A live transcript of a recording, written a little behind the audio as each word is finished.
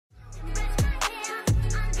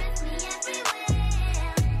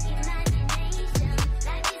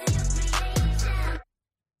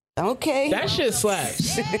Okay. That shit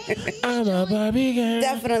slaps. I'm a Barbie girl.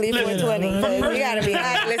 Definitely 420. Because you gotta be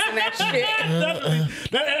high to listen to that shit. Definitely.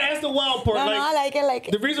 That's the wild part. No, I like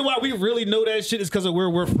it. The reason why we really know that shit is because of where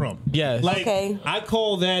we're from. Yes. Like, Okay. I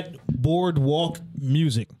call that boardwalk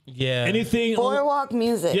music. Yeah. Anything. Boardwalk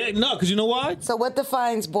music. Yeah, no, because you know why? So what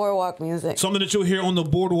defines boardwalk music? Something that you'll hear on the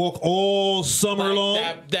boardwalk all summer long.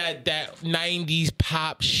 That 90s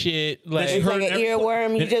pop shit. Like, It's like an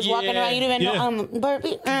earworm. You just walking around. You don't even know I'm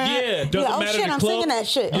Barbie. Yeah. Doesn't oh matter shit, the I'm club. singing that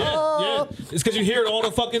shit. Yeah, Oh. yeah. It's because you hear it all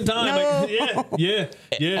the fucking time. No. Like,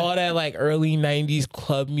 yeah. all that like early 90s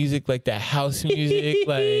club music, like that house music,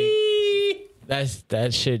 like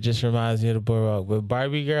that shit just reminds me of the boardwalk. But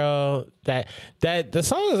Barbie Girl, that the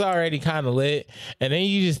song is already kind of lit, and then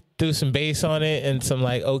you just threw some bass on it and some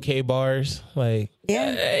like okay bars, like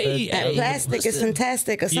Yeah. That plastic is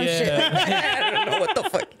fantastic or some shit. I don't know what the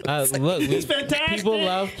fuck. look, It's fantastic. people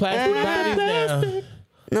love plastic bodies now.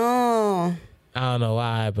 No. I don't know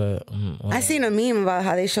why, but I seen a meme about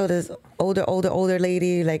how they show this older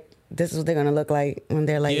lady, like this is what they're gonna look like when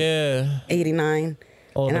they're like 89.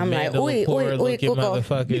 All And the I'm like, Mandela oi, Poor oi, oi, looking Coco.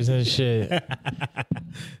 motherfuckers and shit.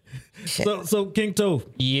 So King Toph,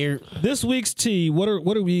 this week's tea. What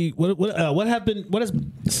happened? What is?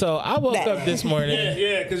 So I woke up this morning.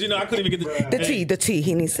 Yeah, because I couldn't even get The tea.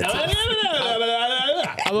 He needs the tea.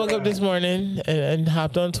 I woke up this morning and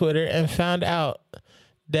hopped on Twitter and found out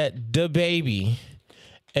that DaBaby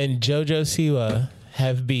and JoJo Siwa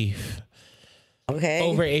have beef. Okay.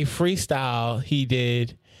 Over a freestyle he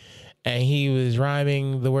did, and he was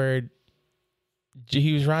rhyming the word.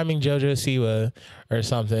 He was rhyming JoJo Siwa or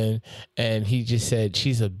something, and he just said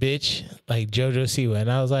she's a bitch like JoJo Siwa, and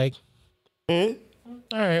I was like, all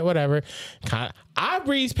right, whatever. I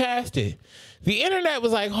breezed past it. The internet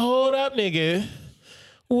was like, hold up, nigga.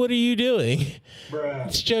 What are you doing? Bruh.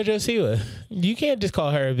 It's JoJo Siwa. You can't just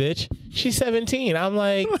call her a bitch. She's 17. I'm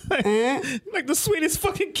like, like the sweetest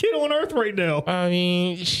fucking kid on earth right now. I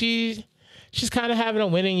mean, she's kind of having a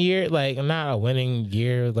winning year. Like, not a winning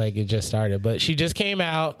year, like it just started, but she just came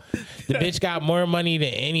out. The bitch got more money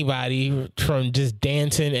than anybody from just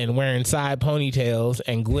dancing and wearing side ponytails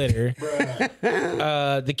and glitter.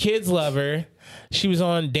 The kids love her. She was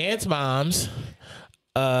on Dance Moms.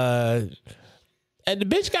 And the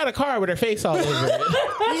bitch got a car with her face all over it.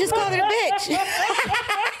 You just called her a bitch.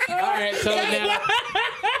 All right, so now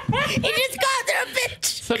You just called her a bitch.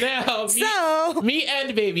 So now me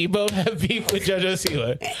and Baby both have beef with JoJo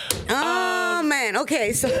Siwa. Oh man,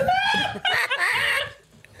 okay, so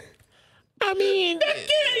I mean,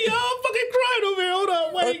 y'all fucking crying over here. Hold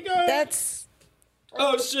on, wait, guys. That's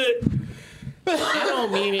oh shit. I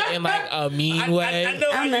don't mean it in like a mean way. I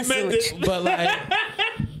know how you meant it, but like,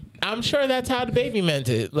 I'm sure that's how DaBaby meant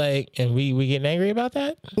it. Like, and we getting angry about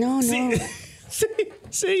that? no.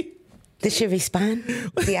 See. Did she respond?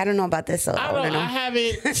 See, I don't know about this. So I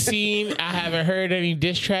haven't heard any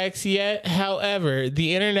diss tracks yet. However,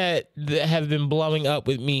 the internet have been blowing up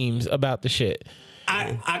with memes about the shit.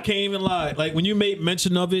 I can't even lie. Like when you made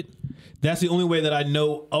mention of it, that's the only way that I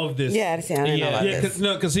know of this. Yeah, I didn't know about this.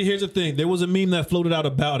 Because see, here's the thing. There was a meme that floated out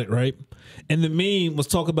about it, right? And the meme was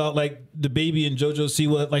talk about like DaBaby and JoJo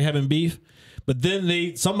Siwa like having beef, but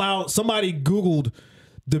then somebody Googled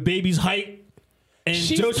DaBaby's height. And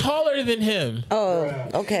she's taller than him. Oh,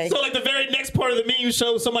 okay. So like the very next part of the meme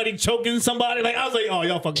shows somebody choking somebody. Like I was like, oh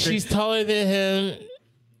y'all fucking. She's taller than him.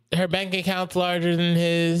 Her bank account's larger than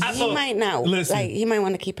his. He might not. Listen. Like he might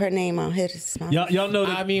want to keep her name on his mouth. Y'all know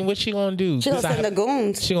that. I mean, what she gonna do? She gonna send the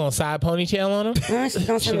goons. She gonna side ponytail on him? She's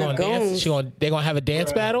gonna send the goons. They gonna have a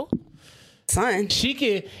dance battle? Son. She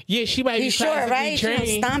could, she might He's be short, classically right? trained.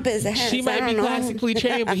 She gonna stomp his ass. She might be know. classically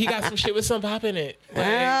trained, but he got some shit with some pop in it.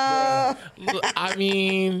 Like, I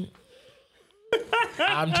mean,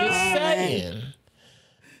 I'm just saying.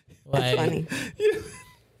 That's funny.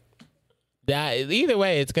 That either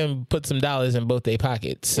way, it's gonna put some dollars in both their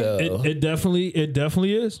pockets. So it definitely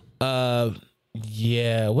is.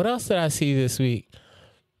 Yeah. What else did I see this week?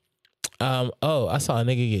 I saw a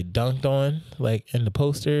nigga get dunked on, like in the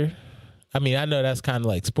poster. I mean, I know that's kind of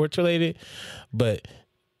like sports related, but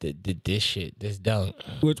this dunk.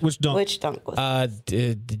 Which dunk? Which dunk was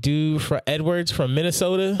the dude from Edwards from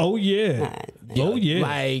Minnesota. Oh yeah. Oh yeah.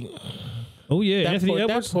 Like, oh yeah. Anthony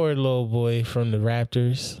Edwards. That poor little boy from the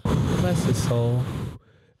Raptors. Bless his soul.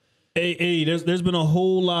 Hey, there's been a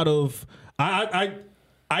whole lot of I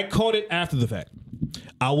caught it after the fact.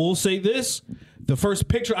 I will say this: the first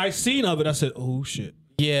picture I seen of it, I said, "Oh shit."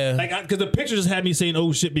 Yeah. Like, because the picture just had me saying,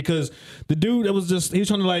 "Oh shit," because the dude that was just he was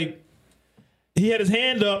trying to like. He had his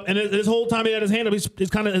hand up, and this whole time he had his hand up,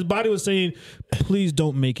 his body was saying, "Please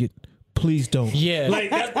don't make it. please don't. Yeah.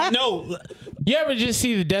 Like, no. You ever just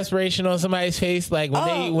see the desperation on somebody's face? Like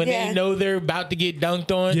when they know they're about to get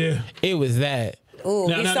dunked on? Yeah. It was that. Ooh,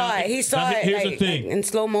 he saw it Here's like, the thing. in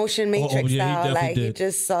slow motion, Matrix style. Like, did. he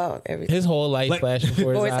just saw everything. His whole life flashed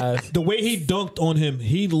before his eyes. The way he dunked on him,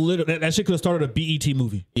 he literally, that shit could have started a BET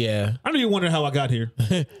movie. Yeah. I don't even wonder how I got here.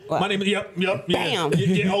 My name is, yep. Bam.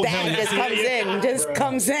 Bam, just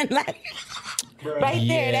comes in like... Right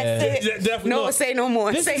there, that's it. Definitely no, say no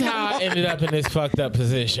more. This is how I ended up in this fucked up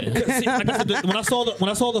position. See, like I said, when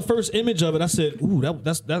I saw the first image of it, I said, "Ooh,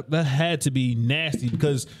 that had to be nasty."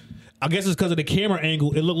 Because I guess it's because of the camera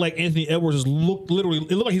angle. It looked like Anthony Edwards it looked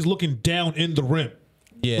like he's looking down in the rim.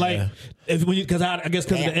 Yeah, like because I guess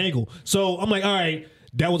because of the angle. So I'm like, all right,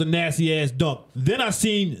 that was a nasty ass dunk. Then I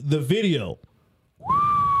seen the video.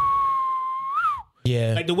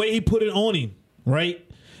 Yeah, like the way he put it on him, right?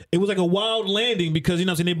 It was like a wild landing because, you know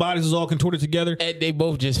what I'm saying, their bodies was all contorted together. And they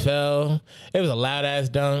both just fell. It was a loud ass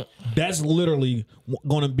dunk. That's literally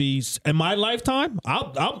going to be, in my lifetime,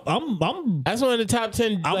 I'm that's one of the top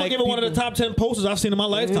 10. I'm going to give it one of the top 10 posters I've seen in my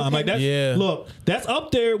lifetime. Like that's, look, that's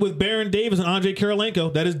up there with Baron Davis and Andre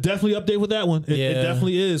Kirilenko. That is definitely up there with that one. It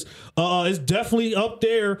definitely is. It's definitely up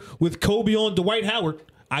there with Kobe on Dwight Howard.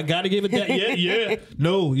 I gotta give it that.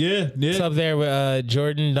 It's up there with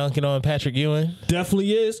Jordan dunking on Patrick Ewing.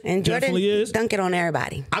 Definitely is. And Jordan definitely is dunking on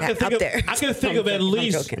everybody. I can think of at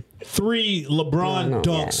least 3 LeBron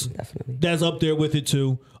dunks that's up there with it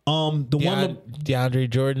too. DeAndre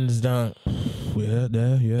Jordan's dunk. Yeah,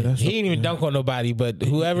 that's he didn't even dunk on nobody, but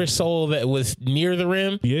whoever soul that was near the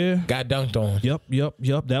rim, got dunked on. Yep.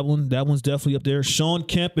 That one's definitely up there. Sean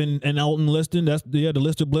Kemp and Alton Liston. That's the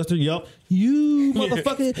Lister Blister. Yep. You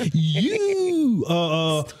motherfucker. You.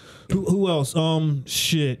 Who else?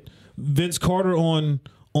 Vince Carter on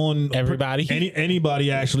everybody.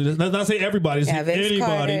 Anybody actually. Let's not say everybody. It's anybody.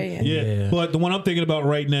 Carter, yeah. But the one I'm thinking about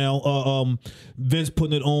right now, Vince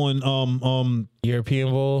putting it on European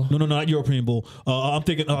Bowl. No, not European Bowl. I'm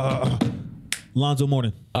thinking Lonzo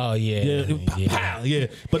Mourning. Oh yeah.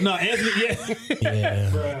 But no, Anthony.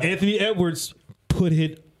 Anthony Edwards put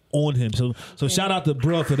it on him. So shout out to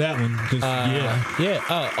bruh for that one.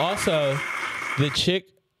 Also,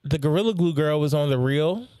 the Gorilla Glue girl was on The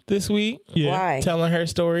Real this week. Yeah. Why? Telling her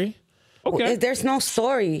story. Okay. There's no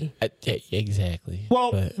story. Exactly.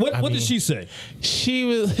 Well, what did she say?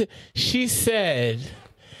 She said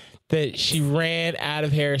that she ran out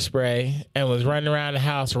of hairspray and was running around the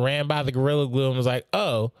house, ran by the Gorilla Glue and was like,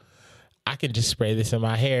 "Oh, I can just spray this in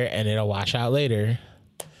my hair and it'll wash out later."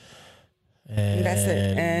 And that's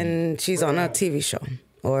it. And she's on a TV show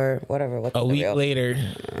or whatever. A week later.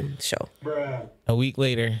 Show. A week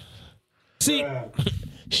later. See,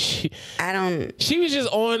 she was just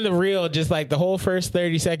on The Real, just like the whole first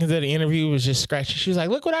 30 seconds of the interview was just scratching. She was like,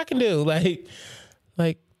 "Look what I can do." Like,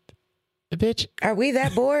 bitch. Are we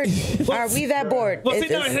that bored? Are we that bored? Well,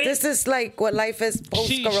 this is like what life is post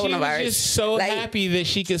coronavirus. She was just so happy that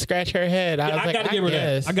she could scratch her head. I gotta give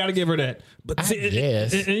her that. But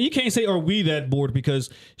and you can't say, "Are we that bored?" Because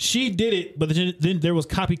she did it, but then there was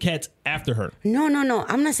copycats after her. No.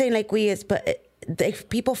 I'm not saying like we is, but if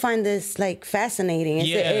people find this like fascinating,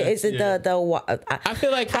 is it the I feel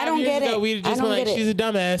like 5 years ago we'd just been like, she's a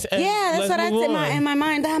dumbass. And that's what I said in my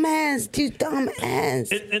mind. Dumbass, you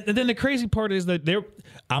dumbass. And then the crazy part is that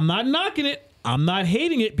I'm not knocking it. I'm not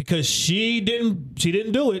hating it because she didn't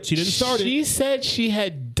do it. She didn't start it. She said she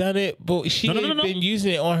had done it, but she had been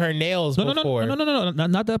using it on her nails before. No,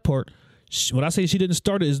 not that part. What I say she didn't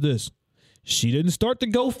start it is this. She didn't start the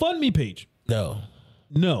GoFundMe page. No.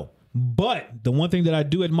 But the one thing that I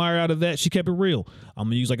do admire out of that, she kept it real. I'm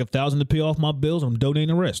going to use like $1,000 to pay off my bills. I'm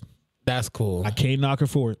donating the rest. That's cool. I can't knock her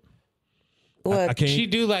for it. What? She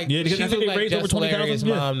do like, because I think they raised over $20,000.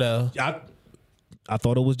 Mom, though. I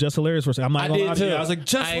thought it was just hilarious for a second. I did too. I was like,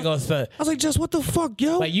 Jess, I ain't gonna stunt. I was like, Jess, what the fuck,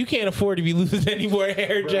 yo? Like, you can't afford to be losing any more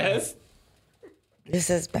hair, Jess.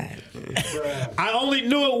 This is bad. I only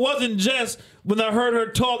knew it wasn't Jess when I heard her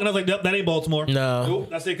talk, and I was like, that ain't Baltimore. No. Nope.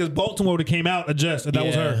 That's it, because Baltimore would have came out of Jess, and that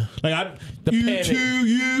was her. Like,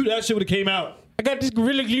 that shit would have came out. I got this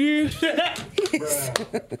Gorilla Glue.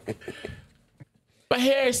 My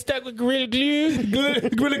hair is stuck with Gorilla Glue.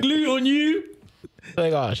 Gorilla Glue on you.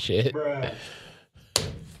 Like, oh, shit.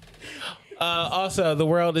 Also, the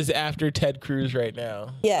world is after Ted Cruz right now.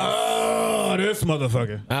 Yes. Oh, this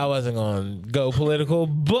motherfucker. I wasn't going to go political,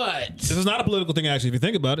 but this is not a political thing, actually, if you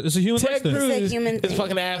think about it. It's a human rights thing. Ted Cruz is a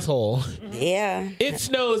fucking asshole. Yeah. It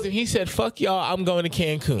snows, and he said, "Fuck y'all, I'm going to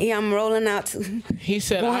Cancun." Yeah, I'm rolling out. He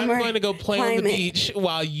said, "I'm going to go play on the beach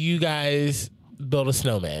while you guys build a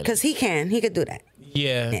snowman." Because he could do that.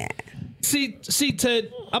 Yeah. See,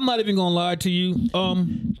 Ted, I'm not even gonna lie to you.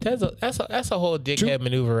 That's a whole dickhead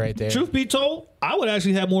maneuver right there. Truth be told, I would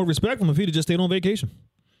actually have more respect for him if he'd just stayed on vacation,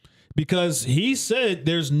 because he said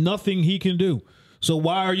there's nothing he can do. So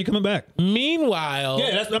why are you coming back? Meanwhile,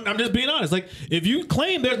 yeah, I'm just being honest. Like, if you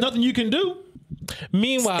claim there's nothing you can do,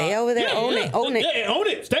 stay over there, own it. Yeah, own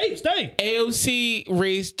it. Stay. AOC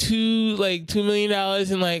raised $2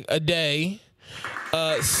 million in like a day.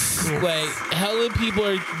 Like hella people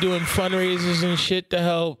are doing fundraisers and shit to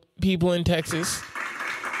help people in Texas.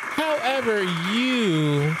 However,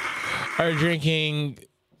 you are drinking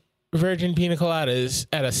virgin pina coladas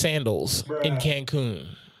at a Sandals in Cancun.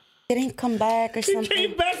 Didn't come back or something.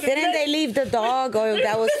 Didn't they leave the dog or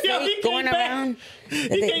that was fake going around? He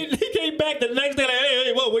came back the next day like,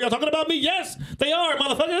 hey, what, were y'all talking about me? Yes, they are,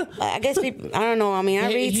 motherfucker. I guess people, I don't know. I mean, I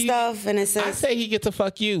read stuff and it says. I say he gets to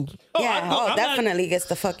fuck you. Definitely gets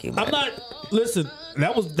to fuck you. But. I'm not. Listen,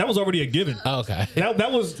 that was already a given. Okay.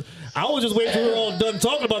 That was. I was just waiting till we were all done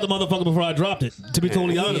talking about the motherfucker before I dropped it. To be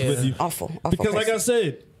totally honest with you, awful. Because like I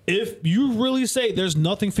said, if you really say there's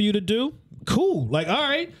nothing for you to do, cool. Like, all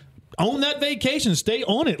right. Own that vacation. Stay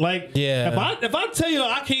on it. Like, if I tell you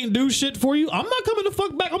I can't do shit for you, I'm not coming the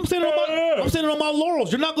fuck back. I'm standing on my laurels.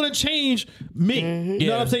 You're not going to change me. Mm-hmm. You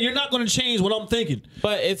know what I'm saying? You're not going to change what I'm thinking.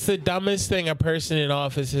 But it's the dumbest thing a person in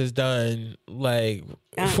office has done, like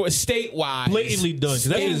for statewide, blatantly done.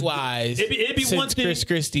 Statewide, it'd be one thing. Chris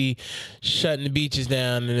Christie shutting the beaches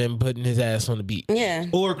down and then putting his ass on the beach. Yeah.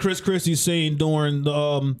 Or Chris Christie saying during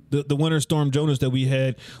the Winter Storm Jonas that we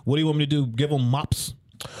had, what do you want me to do? Give them mops.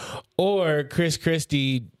 Or Chris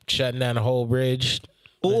Christie shutting down a whole bridge.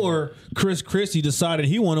 Or Chris Christie decided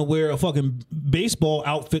he want to wear a fucking baseball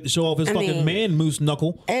outfit to show off his man moose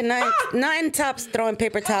knuckle. And Nine Tops throwing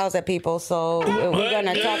paper towels at people, so we're going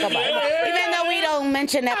to talk about it. Even though we don't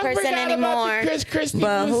mention that person anymore. Chris Christie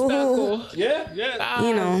but moose knuckle. Yeah.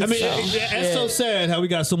 You know. I mean, it's so sad how we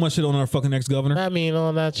got so much shit on our fucking ex-governor. I mean,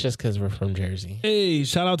 that's just because we're from Jersey. Hey,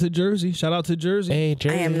 shout out to Jersey. Hey,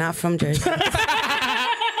 Jersey. I am not from Jersey.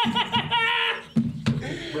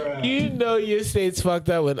 You know your state's fucked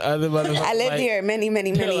up with other motherfuckers. I lived here many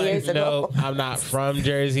years ago. No, I'm not from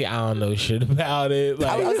Jersey. I don't know shit about it.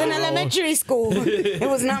 Like, I was in elementary school. It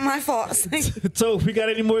was not my fault. So, we got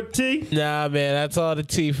any more tea? Nah, man, that's all the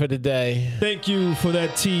tea for the day. Thank you for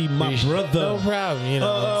that tea, my brother. No problem, you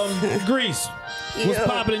know. Grease, what's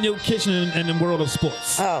popping in your kitchen and in the world of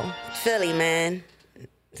sports? Oh, Philly, man.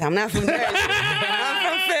 I'm not from Jersey.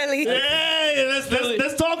 I'm from Philly. Yeah,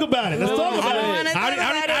 let's talk about it. Let's talk about it.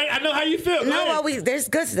 I know how you feel. No, well, there's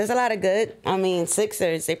a lot of good. I mean,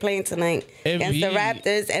 Sixers, they're playing tonight against the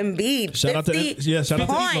Raptors. Embiid, shout out to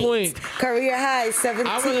points, career high,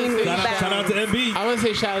 17 rebounds. Shout out to Embiid. I want to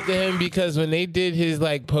say shout out to him because when they did his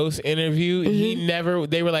like post interview,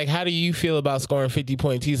 they were like, "How do you feel about scoring 50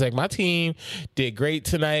 points?" He's like, "My team did great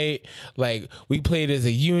tonight. Like we played as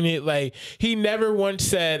a unit." Like he never once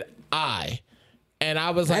said I. And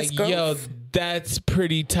I was like, yo, that's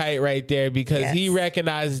pretty tight right there because he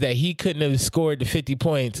recognizes that he couldn't have scored the 50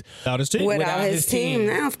 points without his team.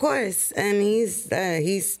 Now, of course. And he's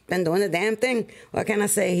been doing the damn thing. What can I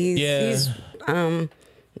say? He's to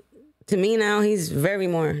me now, he's very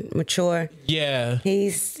more mature. Yeah.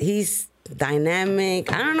 He's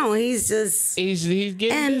dynamic. I don't know. He's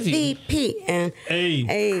getting MVP. busy. And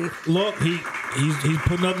hey, look, he's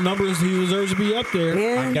putting up numbers. He deserves to be up there.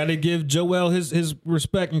 Yeah. I got to give Joel his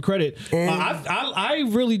respect and credit. I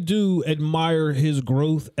really do admire his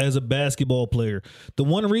growth as a basketball player. The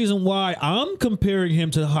one reason why I'm comparing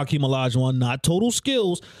him to Hakeem Olajuwon, not total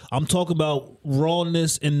skills, I'm talking about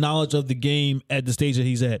rawness and knowledge of the game at the stage that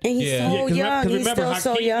he's at. And he's so young. He's still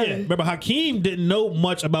so young. Yeah, remember, Hakeem didn't know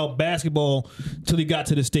much about basketball till he got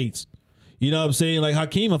to the States. You know what I'm saying? Like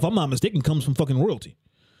Hakeem, if I'm not mistaken, comes from fucking royalty.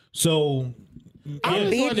 So I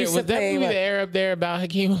was wondering, was that movie the air up there about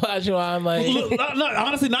Hakeem Olajuwon? Like,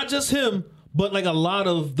 honestly, not just him, but like a lot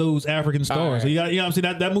of those African stars. Right. You know what I'm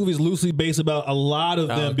saying? That movie is loosely based about a lot of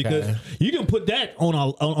them because you can put that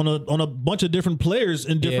on a bunch of different players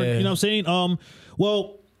in different. You know what I'm saying?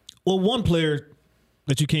 Well, one player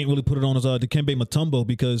that you can't really put it on is Dikembe Mutombo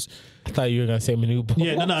because I thought you were gonna say Manu.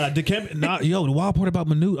 Yeah, no, Dikembe. Yo, the wild part about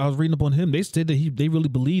Manu, I was reading up on him. They said that they really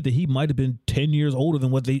believed that he might have been 10 years older than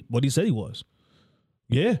what he said he was.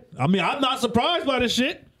 Yeah, I mean, I'm not surprised by this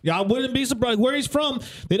shit. Yeah, I wouldn't be surprised where he's from.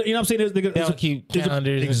 You know what I'm saying? They don't keep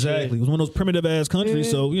calendars. Exactly. It was one of those primitive ass countries,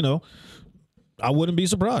 so you know, I wouldn't be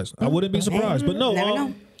surprised. But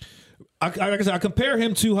no, like I said, I compare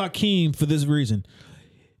him to Hakeem for this reason.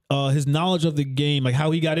 His knowledge of the game, like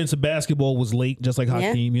how he got into basketball, was late, just like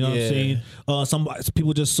Hakeem. You know what I'm saying? Some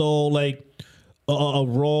people just saw like a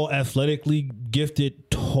raw, athletically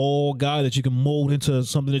gifted, tall guy that you can mold into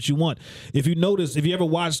something that you want. If you notice, if you ever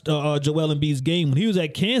watched Joel Embiid's game when he was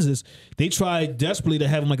at Kansas, they tried desperately to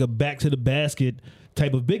have him like a back to the basket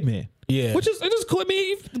type of big man. Yeah, which is cool. I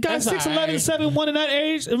mean, the guy's 6'11", 7'1" in that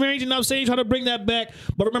age range, and I'm saying trying to bring that back.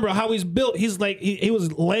 But remember how he's built. He's like he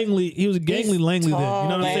was Langley. He was gangly Langley then. You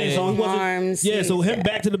know what I'm saying? So he wasn't. So him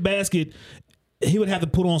back to the basket, he would have to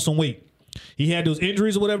put on some weight. He had those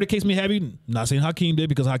injuries or whatever the case may have. Not saying Hakeem did,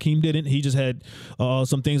 because Hakeem didn't. He just had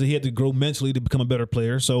some things that he had to grow mentally to become a better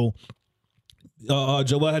player. So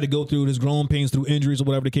Joel had to go through his growing pains through injuries or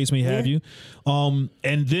whatever the case may have you. And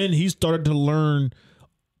then he started to learn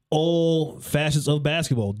all facets of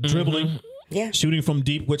basketball, dribbling, shooting from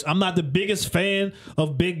deep, which I'm not the biggest fan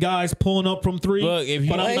of big guys pulling up from three. Look, if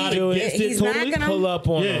but I'm not against it totally. Pull up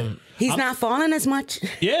on him. He's not falling as much.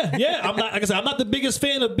 Yeah. I'm not, like I said, I'm not the biggest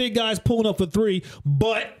fan of big guys pulling up for three,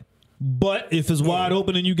 but if it's wide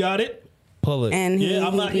open and you got it, pull it. And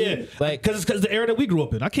I'm not. Like, because the era that we grew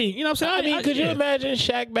up in. I can't. You know what I'm saying? I mean, could you imagine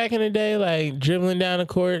Shaq back in the day, like dribbling down the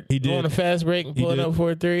court, going a fast break, and pulling up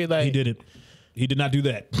for a three? Like he did it. He did not do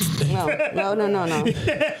that. No.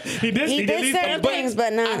 He did certain things,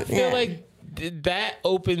 but not. I feel like that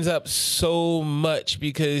opens up so much,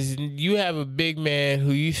 because you have a big man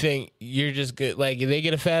who you think you're just good. Like if they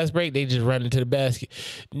get a fast break, they just run into the basket.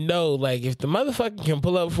 No, like if the motherfucker can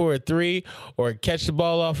pull up for a three or catch the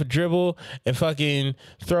ball off a dribble and fucking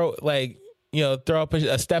throw up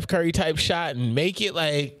a Steph Curry type shot and make it,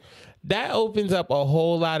 like that opens up a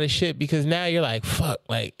whole lot of shit, because now you're like, fuck,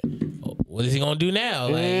 like what is he gonna do now?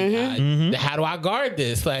 Like, how do I guard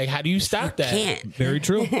this? Like, how do you stop that? Can't. Very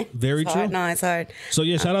true. Very true. No, it's hard. So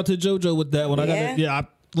shout out to JoJo with that one.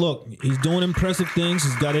 Look, he's doing impressive things.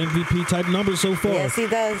 He's got MVP type numbers so far. Yes, he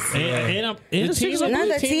does. And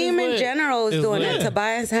the team in general is doing it.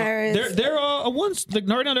 Tobias Harris. There are ones like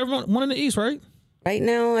right now. They're one in the East, right? Right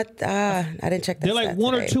now, I didn't check that. They're like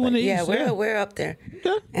one or two in the East. Yeah, we're up there.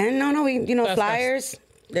 Yeah. And we Flyers.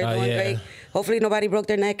 They're doing great. Hopefully nobody broke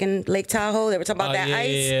their neck in Lake Tahoe. They were talking about that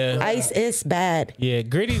ice. Yeah. Ice is bad. Yeah,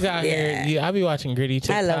 Gritty's out here. Yeah, I be watching Gritty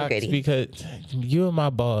TikToks. I love Gritty because you and my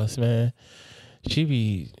boss, man.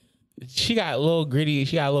 She got a little Gritty.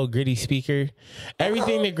 She got a little Gritty speaker.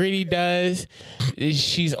 Everything that Gritty does,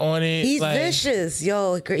 she's on it. He's vicious,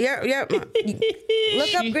 yo. Look up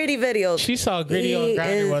Gritty videos. She saw Gritty on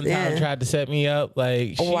Grindr one time. Tried to set me up.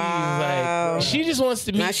 Like she's like, she just wants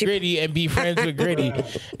to meet Gritty and be friends with Gritty,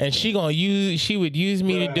 and she would use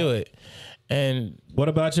me to do it. And what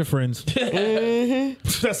about your friends?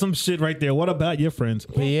 That's some shit right there. What about your friends?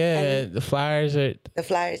 But yeah, the Flyers,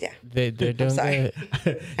 yeah. They're doing good.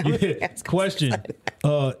 Question.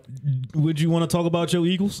 Would you want to talk about your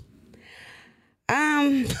Eagles?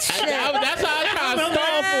 That's how I was trying to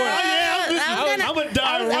stall for it. I'm going to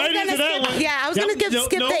dive right into that one. Yeah, I was going to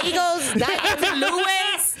skip the Eagles. That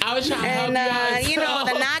Lewis. I was trying to help you out.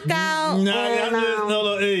 The knockout.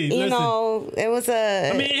 It was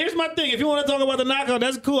a. I mean, here's my thing. If you want to talk about the knockout,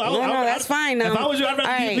 that's cool. That's fine. If I was you, I'd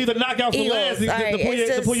rather leave the knockout for last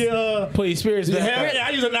to pull your spirits back. I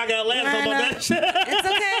use a knockout last. Talk about that shit. It's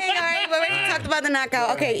okay. All right, we already talked about the knockout.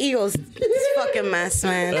 Okay, Eagles. This fucking mess,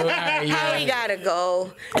 man. How we gotta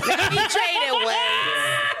go? Maybe trade away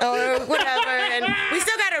or whatever, and we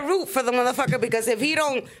still gotta root for the motherfucker, because if he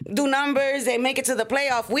don't do numbers and make it to the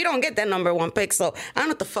playoff, we don't get that number one pick. So I don't know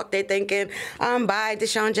what the fuck they thinking. Bye,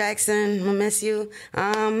 Deshaun Jackson. I miss you.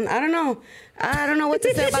 I don't know. I don't know what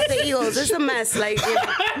to say about the Eagles. It's a mess. Like,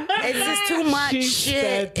 it's just too much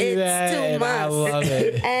shit. It's too much. I love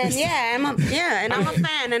it. And I'm a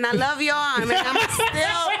fan, and I love y'all. I mean, I'm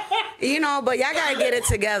still, but y'all gotta get it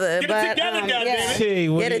together. Get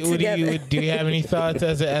it together. Do you have any thoughts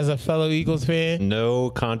as a fellow Eagles fan?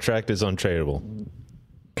 No contract is untradeable.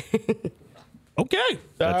 Okay,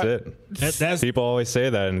 that's it. That's people always say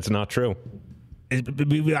that, and it's not true. I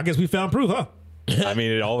guess we found proof, huh? I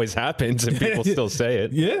mean, it always happens, and people still say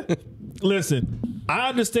it. Yeah. Listen, I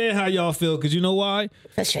understand how y'all feel, because you know why?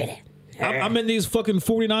 Frustrated. I'm in these fucking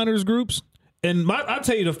 49ers groups, and I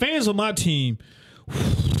tell you, the fans of my team,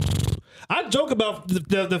 I joke about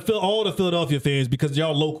all the Philadelphia fans because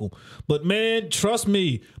y'all local. But, man, trust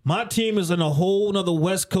me, my team is in a whole nother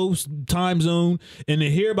West Coast time zone, and to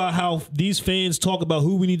hear about how these fans talk about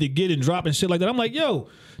who we need to get and drop and shit like that, I'm like, yo,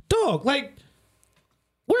 dog, like,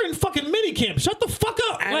 we're in fucking minicamp. Shut the fuck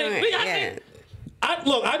up.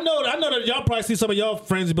 I know that y'all probably see some of y'all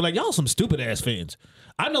friends and be like, y'all some stupid ass fans.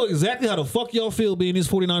 I know exactly how the fuck y'all feel being these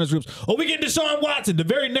 49ers groups. Oh, we getting Deshaun Watson, the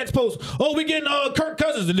very next post. Oh, we getting Kirk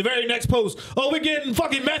Cousins in the very next post. Oh, we getting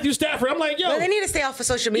fucking Matthew Stafford. I'm like, yo. Well, they need to stay off of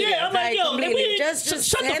social media. Yeah, I'm like, yo, just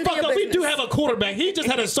shut the fuck up. We do have a quarterback. He just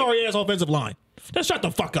had a sorry ass offensive line. Just shut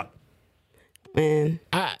the fuck up. Man.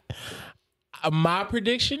 My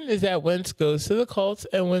prediction is that Wentz goes to the Colts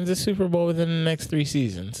and wins the Super Bowl within the next 3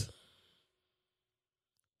 seasons.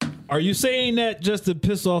 Are you saying that just to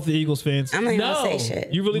piss off the Eagles fans? I'm not gonna say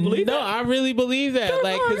shit. You really believe that? No, I really believe that.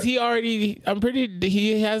 Like, because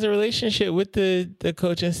he has a relationship with the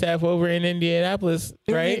coaching staff over in Indianapolis,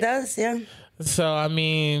 right? He does, yeah. So, I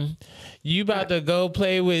mean, you about to go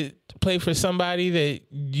play for somebody that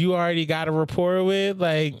you already got a rapport with,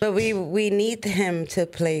 like. But we need him to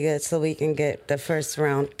play good so we can get the first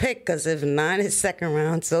round pick. Because if not, it's second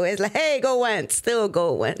round. So it's like, hey, go Wentz, still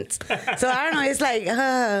go Wentz. So I don't know. It's like,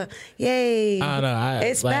 yay. I don't know.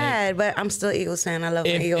 It's bad, but I'm still Eagles fan. I love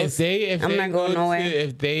my Eagles. I'm not going nowhere.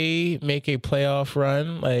 If they make a playoff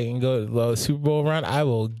run, like, and go to the Super Bowl run, I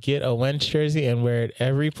will get a Wentz jersey and wear it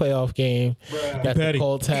every playoff game that the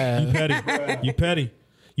Colts have. You petty. You petty.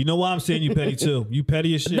 You know why I'm saying you petty too? You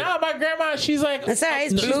petty as shit. No, my grandma, she's like, that's all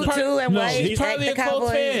right. It's blue too and white. He's partly a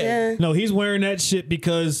Colts fan. Yeah. No, he's wearing that shit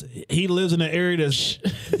because he lives in an area that's.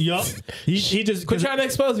 Yup. He just quit trying to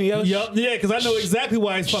expose me, yo. Yup. Yeah, because I know exactly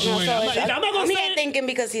why he's fucking wearing that. I'm not gonna say it. Thinking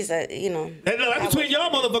because he's a, That's between y'all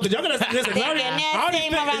motherfuckers. Y'all gonna listen. They're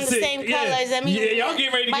around the same colors. I mean, yeah, y'all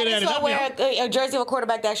getting ready to get at it. Might as well wear a jersey of a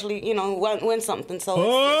quarterback that actually, win something. So.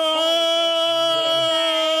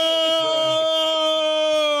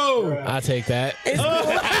 I'll take that. I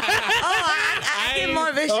get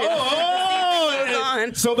more vicious.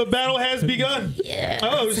 So the battle has begun. Yeah.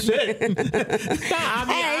 Oh shit.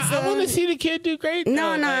 I want to see the kid do great.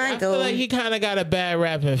 No, I feel like he kind of got a bad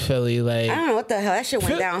rap in Philly. Like, I don't know what the hell. That shit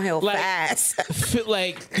went downhill fast.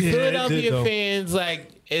 Philadelphia fans, like,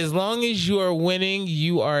 as long as you are winning,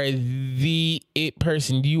 you are the it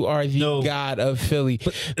person. You are the god of Philly.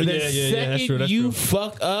 The second you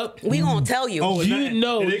fuck up, we gonna tell you.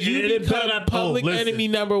 You become public enemy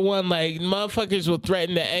number one. Like, motherfuckers will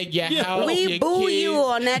threaten to egg your house. We boo you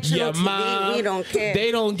on national TV. We don't care.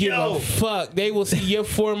 They don't give a fuck. They will see your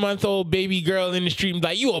 4-month-old baby girl in the street and be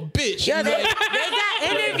like, you a bitch. Yeah, they got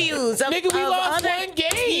interviews of nigga, we lost one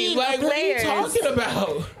game. Like, what are you talking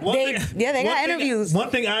about? They got interviews. One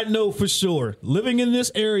thing I know for sure, living in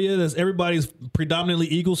this area that's everybody's predominantly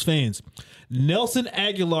Eagles fans, Nelson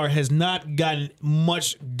Aguilar has not gotten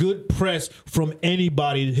much good press from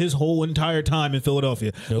anybody his whole entire time in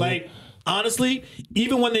Philadelphia. Nope. Like, honestly,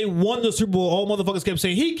 even when they won the Super Bowl, all motherfuckers kept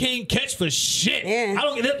saying he can't catch for shit. Yeah. I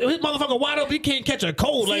don't get this motherfucker wide open. He can't catch a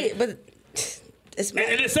cold. And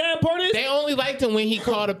the sad part is they only liked him when he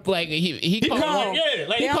caught up. Like he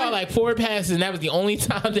caught like 4 passes, and that was the only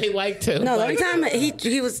time they liked him. No, the only time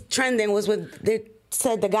he was trending was with they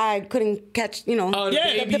said the guy couldn't catch.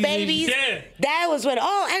 The babies. Yeah. That was when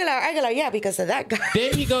Aguilar, yeah, because of that guy.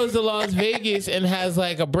 Then he goes to Las Vegas and has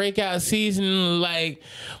like a breakout season. Like,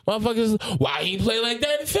 motherfuckers, why he play like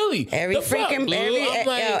that in Philly? Every player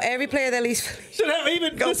that leaves Philly should have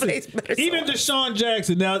even Deshaun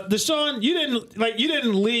Jackson. Now, Deshaun, you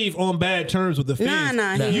didn't leave on bad terms with the fans.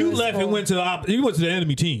 Nah. You left and went to the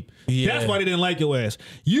enemy team. Yeah. That's why they didn't like your ass.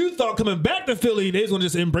 You thought coming back to Philly, they was gonna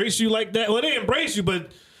just embrace you like that. Well, they embrace you,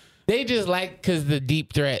 but they just like because the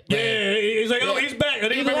deep threat. Yeah, he's like, he's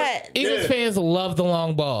back. Eagles fans love the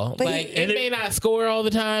long ball. But it may not score all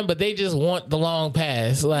the time, but they just want the long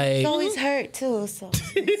pass. Like, he's always hurt too. So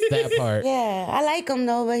that part. Yeah, I like him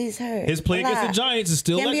though, but he's hurt. His play against the Giants is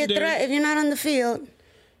still legendary. Be a threat if you're not on the field.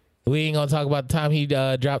 We ain't gonna talk about the time he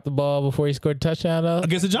dropped the ball before he scored a touchdown though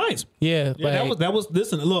against the Giants. Yeah, that was.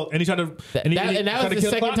 Listen, look, and he tried to. And that was the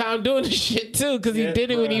second time doing this shit too, because he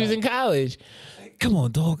did it when he was in college. Come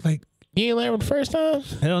on, dog. Like, you didn't learn the first time?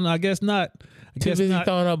 Hell no, I guess not. Too busy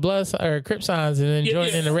throwing up blood or Crip signs and then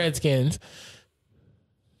joining the Redskins.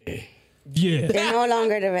 Yeah, they're no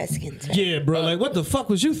longer the Redskins. Right? Yeah, bro. Like, what the fuck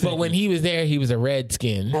was you thinking? But when he was there, he was a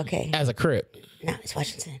Redskin. Okay, as a Crip. No, it's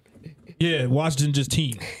Washington. Yeah, Washington just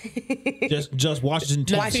team. just Washington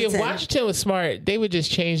team. Now, see, if Washington was smart, they would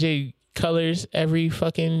just change their colors every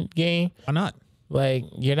fucking game. Why not? Like,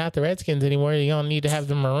 you're not the Redskins anymore. You don't need to have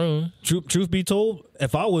the maroon. Truth be told,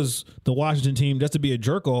 if I was the Washington team, just to be a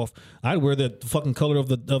jerk off, I'd wear the fucking color of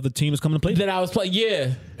the team that's coming to play. That I was playing.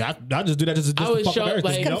 Yeah, I just do that just to fuck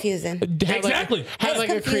Americans. It's confusing. Exactly. Have like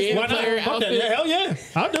a creative player outfit. Hell yeah,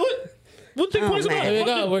 I'll do it. Wouldn't think twice about There we it.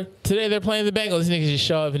 go. Today they're playing the Bengals. Niggas just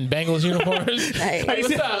show up in Bengals uniforms. Hey. Like,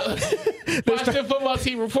 what's up? Washington football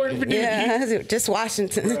team reporting for duty. Yeah, just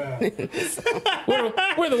Washington.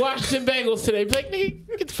 We're the Washington Bengals today. Be like,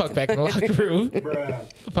 nigga, get the fuck back in the locker room. Get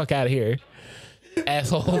the fuck out of here.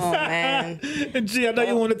 Assholes. Oh man. And gee, I know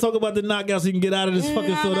you want to talk about the knockouts so you can get out of this fucking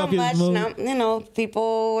Not Philadelphia much. mode. No, you know,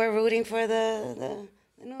 people were rooting for the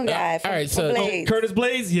new guy. all right, so- Blades. Curtis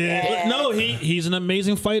Blades, yeah. No, he's an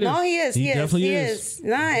amazing fighter. No, he is. He Yes, definitely he is.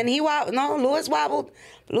 Nah, and he wobbled. No, Lewis wobbled.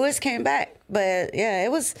 Lewis came back, but yeah,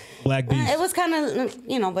 it was Black Beast. It was kind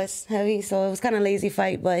of but it's heavy, so it was kind of lazy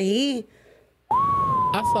fight. But he,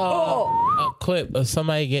 I saw a clip of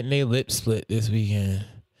somebody getting their lip split this weekend.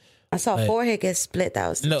 I saw forehead get split. That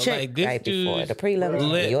was the chick like this right before dude's the prelims of the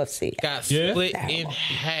lip UFC. got Yeah? split in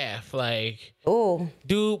half. Like, Oh,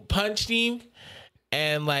 dude punched him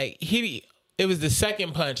and like it was the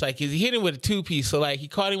second punch. Like, he hit him with a 2-piece. So like he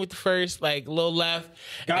caught him with the first, like little left,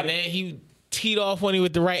 and then he teed off one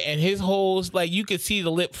with the right, and his holes, like you could see the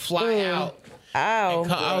lip fly out. ow!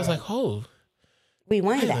 I was like, oh,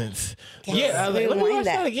 Rewind that. violence. Yeah, I was like, let me Rewind watch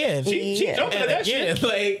that again. She Yeah. jumped at that Again, shit.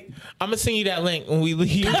 like I'm gonna send you that link when we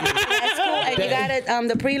leave. That's cool. And you got it.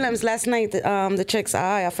 The prelims last night. The chicks.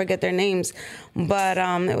 I forget their names, but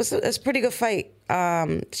it was a pretty good fight.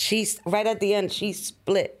 She's right at the end. She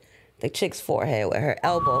split the chick's forehead with her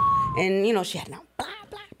elbow, and she had no blah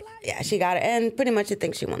blah blah. Yeah, she got it, and pretty much I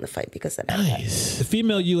think she won the fight because of that. Nice. The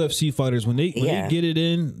female UFC fighters, when they get it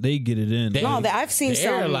in, they get it in. No, I've seen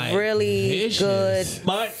They're, some like, really vicious. good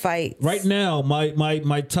fights. Right now,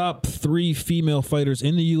 my top 3 female fighters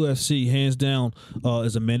in the UFC, hands down,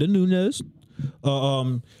 is Amanda Nunes.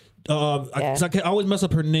 I always mess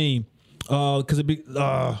up her name because it be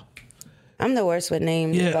I'm the worst with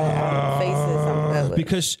names. Yeah. But faces. I'm good with.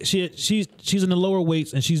 because she's in the lower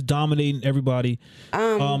weights and she's dominating everybody.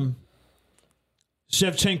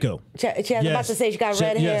 Shevchenko. She was about to say she got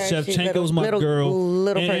red hair. Yes, She's Shevchenko's my girl.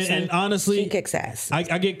 Little And- person. and honestly, she kicks ass.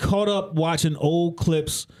 I get caught up watching old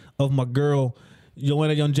clips of my girl,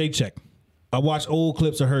 Joanna Jędrzejczyk. I watch old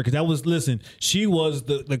clips of her because she was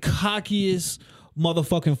the cockiest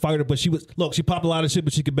motherfucking fighter, but she popped a lot of shit,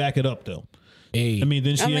 but she could back it up though. Hey. I mean,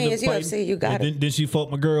 then she ended up it's fighting, UFC, you got and it. Then she fought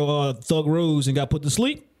my girl Thug Rose and got put to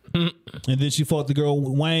sleep, and then she fought the girl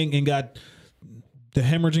Wang and got the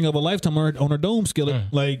hemorrhaging of a lifetime on her dome skillet.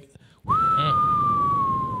 Like,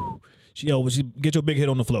 she get your big head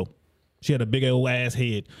on the floor. She had a big old ass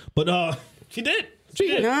head, but she did. She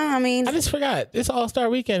did. No, I mean, I just forgot. It's All-Star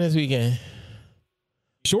Weekend this weekend.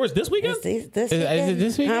 Sure, it's this weekend. this Is it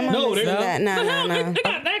this weekend? I'm No, no, they- that. No.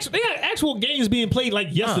 They got actual games being played like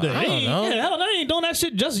yesterday. I don't know. Yeah, hell, they ain't doing that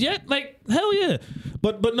shit just yet. Like, hell yeah.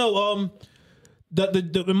 But no,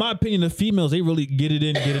 the in my opinion, the females, they really get it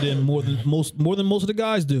in more than most of the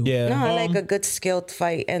guys do. Yeah. No, I like a good skilled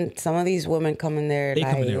fight, and some of these women come in there They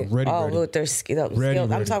come in there ready. with their skilled. Ready.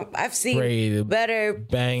 I'm talking. I've seen Ready to better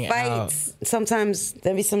bang fights. Sometimes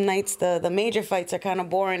there be some nights the major fights are kind of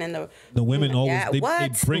boring, and The women always they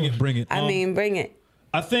what? bring it. I mean, bring it.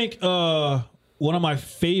 I think one of my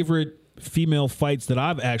favorite female fights that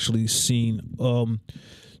I've actually seen,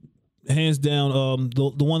 hands down,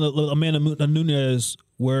 the one that Amanda Nunes,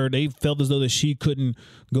 where they felt as though that she couldn't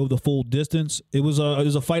go the full distance. It was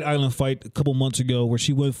a Fight Island fight a couple months ago where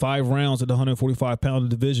she went 5 rounds at the 145-pound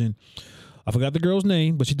division. I forgot the girl's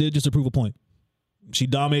name, but she did just to prove a point. She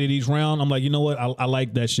dominated each round. I'm like, you know what? I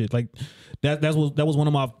like that shit. Like that was one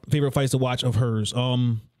of my favorite fights to watch of hers.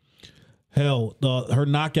 Her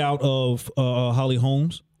knockout of Holly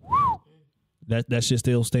Holmes. That shit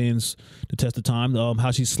still stands the test of time.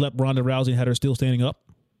 How she slept Ronda Rousey and had her still standing up.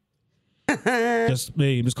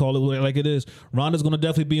 just call it like it is. Ronda's gonna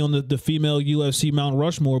definitely be on the female UFC Mount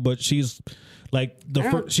Rushmore, but she's like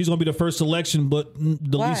she's gonna be the first selection, but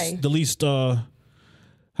the least.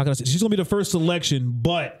 How can I say? She's gonna be the first selection,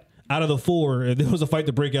 but out of the 4, if there was a fight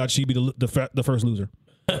to break out, she'd be the first loser.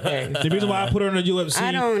 The reason why I put her in the UFC,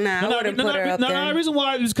 I don't know. I wouldn't put her up there. The reason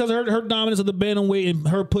why is because her dominance of the bantamweight and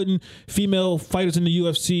her putting female fighters in the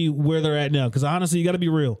UFC where they're at now. Because honestly, you got to be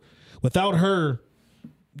real. Without her,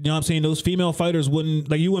 you know what I'm saying? Those female fighters you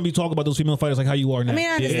wouldn't be talking about those female fighters like how you are now. I mean,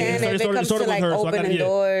 I understand if it comes to with like her, so I opening gotta-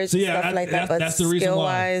 doors, So, yeah, stuff like that. But that's the reason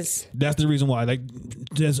why. skill-wise, That's the reason why. Like,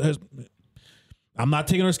 I'm not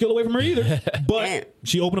taking her skill away from her either, but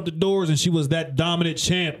she opened up the doors and she was that dominant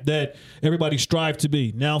champ that everybody strived to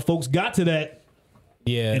be. Now folks got to that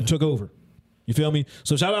and took over. You feel me?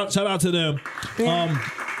 So shout out to them.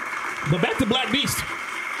 But back to Black Beast.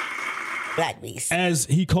 Black Beast. As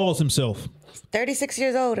he calls himself. 36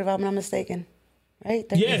 years old, if I'm not mistaken. right?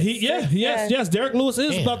 Yeah, yes. Derek Lewis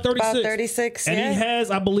is about 36. About 36, and yeah. he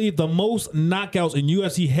has, I believe, the most knockouts in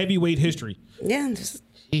UFC heavyweight history. Yeah.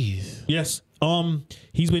 Jeez. Yes.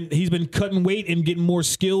 He's been cutting weight and getting more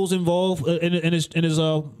skills involved in his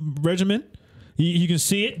regimen. You can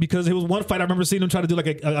see it because there was one fight I remember seeing him try to do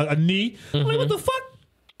like a knee. I'm like, what the fuck?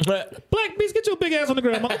 Black Beast, get your big ass on the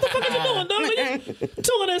ground. What the fuck is you doing, dog? You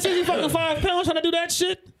 265 pounds trying to do that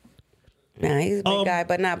shit? Nah, he's a big guy,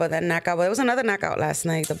 but that knockout. But there was another knockout last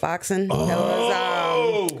night. The boxing. There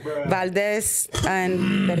was Valdez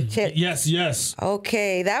and Berchit. Yes.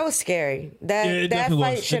 Okay, that was scary. That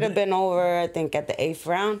fight should have been over, I think, at the 8th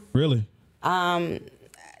round. Really?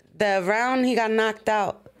 The round he got knocked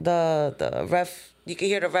out, the ref, you can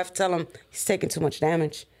hear the ref tell him he's taking too much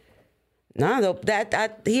damage. No,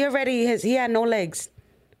 he had no legs.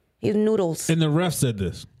 He was noodles. And the ref said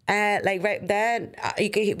this.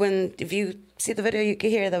 If you see the video, you can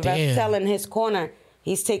hear the ref telling his corner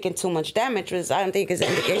he's taking too much damage. I don't think it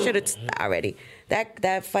should have already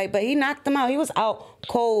that fight, but he knocked him out. He was out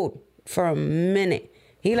cold for a minute.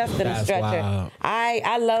 He left in a stretcher. Wild.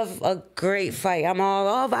 I love a great fight. I'm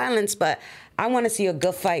all violence, but I want to see a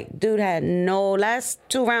good fight. Dude had last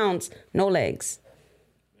 2 rounds, no legs.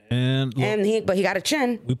 And he got a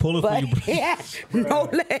chin. We pulling for you, bro. Yeah, no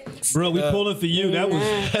legs. Bro, we pulling for you. That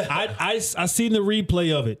was I seen the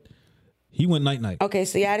replay of it. He went night. Okay,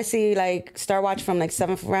 so you had to see start watching from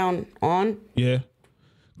 7th round on. Yeah.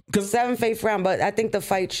 7th, 8th round, but I think the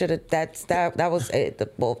fight should have. That was it.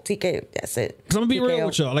 TK. That's it. Because I'm gonna be real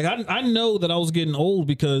with y'all. I know that I was getting old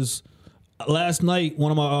because last night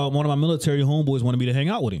one of my military homeboys wanted me to hang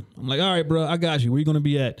out with him. I'm like, all right, bro, I got you. Where you gonna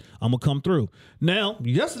be at? I'm gonna come through. Now,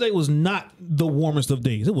 yesterday was not the warmest of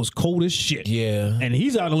days. It was cold as shit. Yeah. And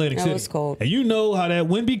he's out in Atlantic City. It was cold. And you know how that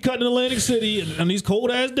wind be cutting in Atlantic City on these cold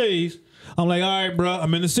ass days. I'm like, all right, bro,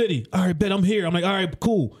 I'm in the city. All right, bet I'm here. I'm like, all right,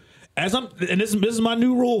 cool. This is my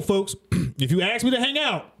new rule, folks. If you ask me to hang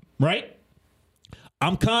out, right,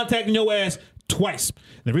 I'm contacting your ass twice.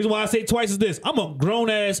 And the reason why I say twice is this. I'm a grown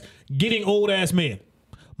ass, getting old ass man.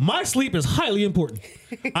 My sleep is highly important.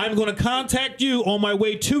 I'm going to contact you on my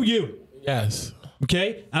way to you. Yes.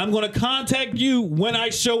 Okay? I'm going to contact you when I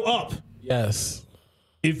show up. Yes.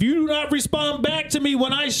 If you do not respond back to me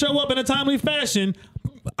when I show up in a timely fashion,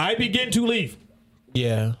 I begin to leave.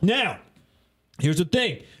 Yeah. Now, here's the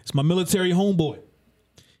thing. It's my military homeboy.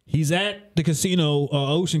 He's at the casino,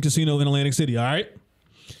 Ocean Casino in Atlantic City, all right?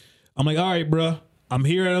 I'm like, all right, bro. I'm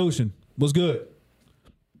here at Ocean. What's good?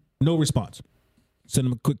 No response. Send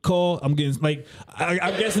him a quick call. I'm getting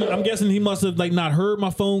I'm guessing he must have not heard my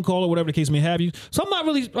phone call or whatever the case may have you. So I'm not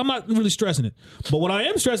really stressing it. But what I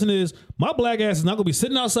am stressing is my black ass is not gonna be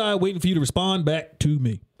sitting outside waiting for you to respond back to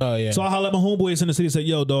me. Oh yeah. So I holler at my homeboys in the city and say,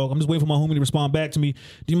 yo, dog, I'm just waiting for my homie to respond back to me.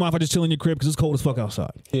 Do you mind if I just chill in your crib because it's cold as fuck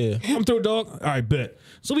outside? Yeah. I'm through, dog. All right, bet.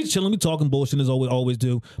 So we chilling, we talking bullshit as always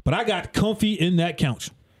do. But I got comfy in that couch.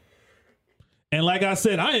 And like I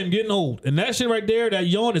said, I am getting old. And that shit right there, that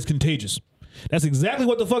yawn is contagious. That's exactly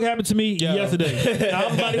what the fuck happened to me yesterday.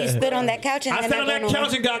 You stood on that couch and I sat on that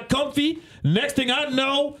couch and got comfy. Next thing I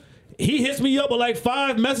know, he hits me up with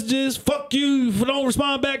 5 messages. Fuck you, don't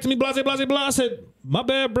respond back to me, blah, blah, blah, blah. I said, my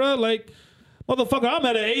bad, bro. Motherfucker, I'm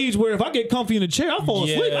at an age where if I get comfy in the chair, I fall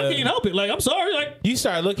asleep. I can't help it. I'm sorry. You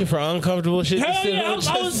start looking for uncomfortable shit. Hell yeah, I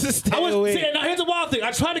was saying, now here's the wild thing.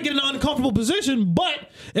 I try to get in an uncomfortable position, but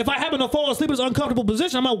if I happen to fall asleep in this uncomfortable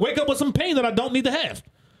position, I might wake up with some pain that I don't need to have.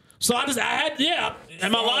 So am I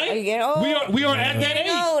lying? We are at that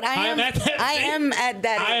age. I am at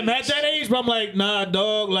that age, but I'm like, nah,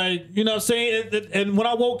 dog, you know what I'm saying? And when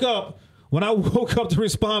I woke up to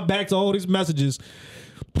respond back to all these messages,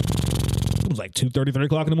 it was 2:30, 3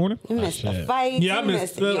 o'clock in the morning. You missed the fight. Yeah, I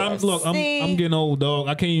missed. I'm getting old, dog.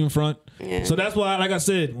 I can't even front. Yeah. So that's why, like I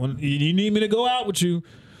said, when you need me to go out with you,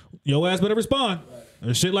 your ass better respond.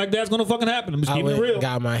 And shit like that's gonna fucking happen. I'm just keeping it real.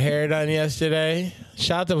 Got my hair done yesterday.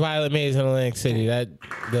 Shout out to Violet Maze in Atlantic City. They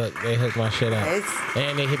hooked my shit up.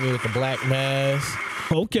 And they hit me with the black mask.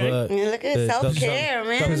 Okay. Look at self-care,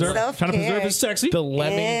 man. Self-care. Trying to preserve his sexy. The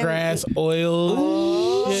lemongrass oil.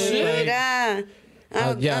 Oh, shit.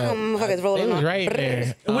 Motherfuckers rolling on. Right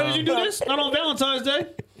there. When did you do this? Not on Valentine's Day?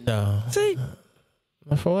 No. See?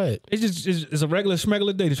 For what? It's a regular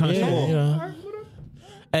schmegular day to try to show off. You know.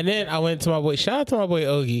 And then I went to my boy. Shout out to my boy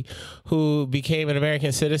Ogie, who became an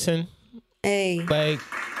American citizen. Hey.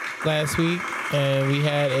 Last week, and we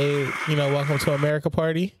had a welcome to America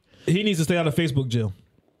party. He needs to stay out of Facebook jail.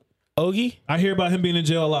 Ogie? I hear about him being in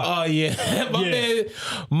jail a lot. Oh yeah,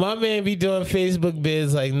 my man be doing Facebook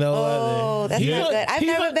bids like no other. Oh, that's not good. I've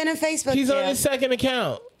never been in Facebook. He's on his second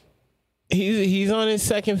account. He's on his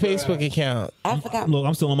second Facebook account. I forgot. Look,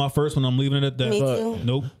 I'm still on my first one. I'm leaving it at that. Me too.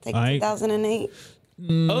 Nope. Like I ain't. 2008.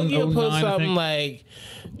 Ogie will 09, post I something think. like,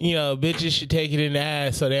 bitches should take it in the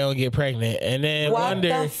ass so they don't get pregnant, and then What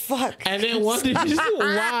the fuck? and then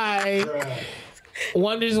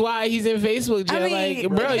wonders why he's in Facebook jail. I mean,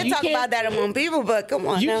 like, bro, we can you talk can't, about that among people, but come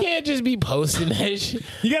on. you now. can't just be posting that shit.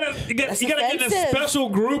 You gotta get in a offensive. special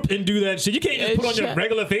group and do that shit. You can't just put on your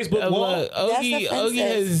regular Facebook wall. Look, Ogie offensive.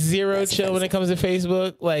 has zero chill when it comes to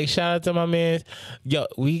Facebook. Like, shout out to my man. Yo,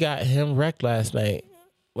 we got him wrecked last night.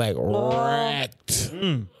 Like, wrecked.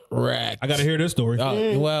 Wrecked. I gotta hear this story.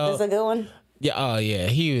 Well, That's a good one. yeah, oh yeah,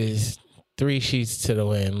 he was 3 sheets to the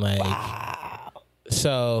wind. Like,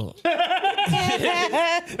 so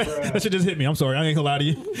That shit just hit me. I'm sorry. I ain't gonna lie to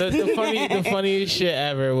you. the funniest shit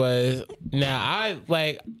ever was, now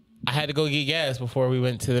I had to go get gas before we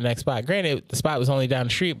went to the next spot. Granted, the spot was only down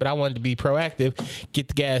the street, but I wanted to be proactive, get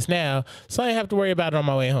the gas now, so I didn't have to worry about it on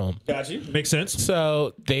my way home. Got you. Makes sense.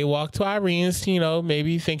 So they walk to Irene's,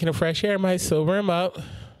 maybe thinking of fresh air might sober him up.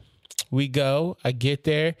 We go. I get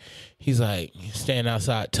there. He's like, standing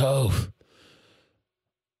outside, Tove,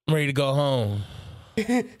 I'm ready to go home.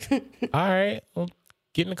 All right, well,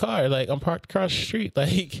 get in the car. Like, I'm parked across the street.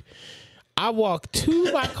 Like, I walk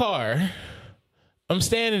to my car. I'm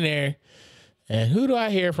standing there, and who do I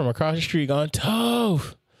hear from across the street going,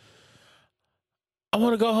 Tove, I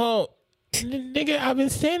want to go home. Nigga, I've been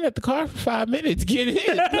standing at the car for 5 minutes. Get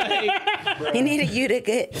in. Like, He needed you to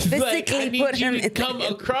get I physically need put him you to in come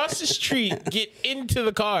across the street, get into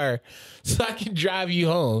the car so I can drive you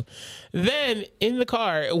home. Then in the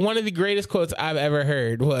car, one of the greatest quotes I've ever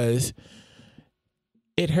heard was,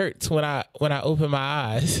 "It hurts when I open my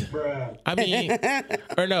eyes." I mean,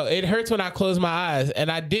 or no, it hurts when I close my eyes. And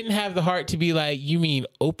I didn't have the heart to be like, you mean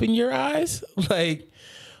open your eyes? Like,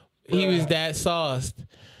 he was that sauced.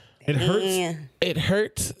 It hurts. Yeah. It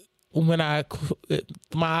hurts when my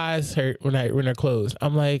eyes hurt when they're closed.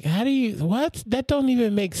 I'm like, how do you, what? That don't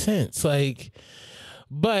even make sense. Like,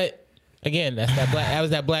 but again, that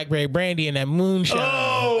was that blackberry brandy and that moonshine.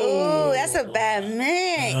 Oh, that's a bad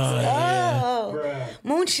mix.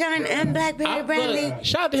 Moonshine and blackberry brandy. Look,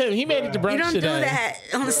 shout out to him. He made it to brunch You don't today. do that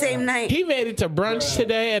on the same night. He made it to brunch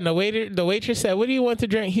today, and the waitress said, "What do you want to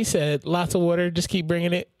drink?" He said, "Lots of water. Just keep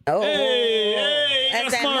bringing it." Oh, Hey, you that's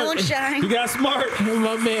got that smart. moonshine. You got smart.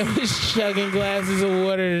 My man was chugging glasses of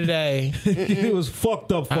water today. He was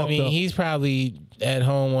fucked up. I mean, he's probably at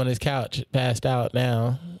home on his couch, passed out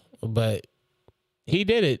now, but he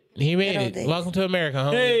did it. He made Good old it. days. Welcome to America,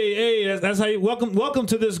 homie. Hey, that's how you welcome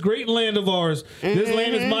to this great land of ours. This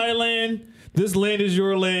land is my land. This land is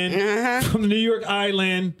your land. From the New York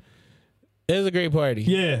Island. It was a great party.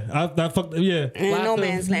 Yeah, I fucked. Yeah, In Lots no of-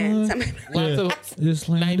 man's land. Lots of this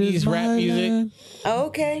land 90s is rap my music. land.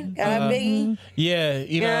 Okay, got a biggie. Yeah,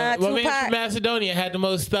 Yeah, my man Tupac. from Macedonia had the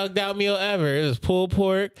most thugged out meal ever. It was pulled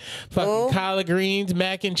pork, fucking collard greens,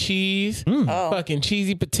 mac and cheese, fucking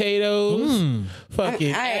cheesy potatoes,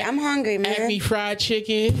 fucking I'm hungry, man. acme fried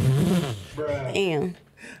chicken. Damn.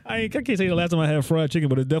 I can't tell you the last time I had fried chicken,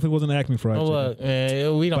 but it definitely wasn't Acme fried chicken. Look,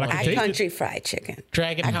 man, we don't But I like can taste it. Country fried chicken.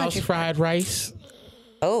 Dragon I House country fried rice.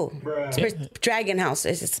 Oh, Dragon House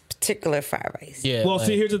is a particular fried rice. Yeah. Well, like,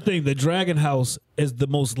 see, here's the thing: the Dragon House is the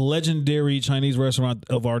most legendary Chinese restaurant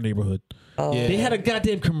of our neighborhood. yeah. They had a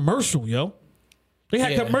goddamn commercial, yo. They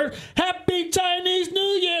had Yeah. commercial. Happy Chinese New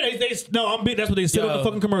Year. That's what they said on Yo. the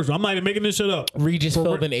fucking commercial. I'm not even making this shit up. Regis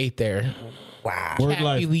Philbin ate there. Wow. Word Kathy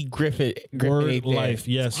life. Lee Griffin Word ate there. life.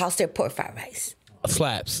 Yes. How's their pork fried rice?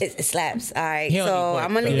 Slaps. It slaps. All right. He don't So eat pork,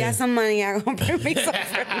 I'm going to yeah. get some money. I'm going to bring me some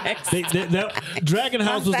for next. That Dragon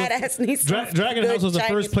House was fat ass needs some Dragon good House was the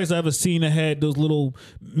Chinese- first place I ever seen that had those little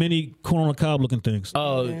mini corn on the cob looking things.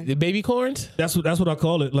 Oh, the baby corns? That's what I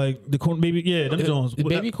call it. Like the corn baby. Yeah, them Jones. The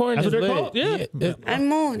baby corn That's is what they're lit. called. Yeah. I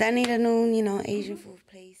moved. I need a new, Asian food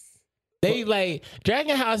place. They like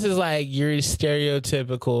Dragon House is like your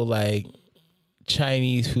stereotypical like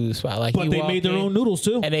Chinese food spot. Like, But you they walk made their in own noodles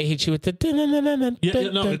too. and they hit you with the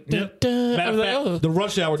Matter of fact, the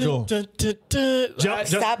rush hour Joe.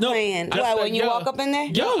 Stop playing. I What, said, when you yo. walk up in there?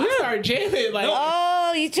 Yo, I started jamming like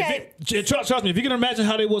Oh, you tried. Trust me, if you can imagine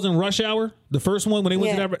how they was in Rush Hour, the first one when they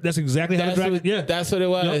went Yeah. to that, that's exactly how the that's Dragon. what, Yeah, that's what it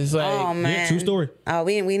was. Like Oh, man. yeah, true story. Oh,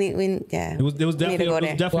 we need, yeah. It was We need definitely to go it was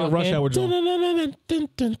there. definitely a walk Rush in. Hour Joe.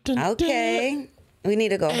 Okay. We need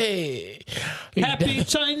to go. Hey. Happy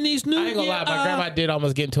Chinese New Year. I ain't gonna lie, my grandma did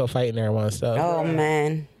almost get into a fight in there once though. Oh,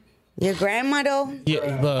 man. Your grandma, though?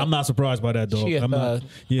 Yeah, look, I'm not surprised by that dog. She a I'm not. thug.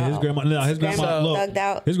 Yeah, his grandma. No, his grandma. grandma Look, thugged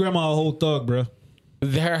out. his grandma a whole thug, bro.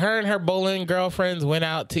 her and her bowling girlfriends went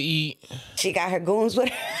out to eat. She got her goons with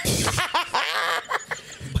her.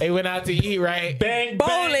 They went out to eat, right? Bang,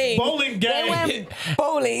 Bowling. bang, bowling They game. went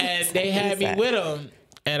bowling. And they had me with them.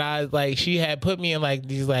 And I like, she had put me in like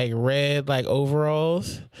these like red like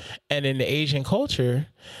overalls. And in the Asian culture,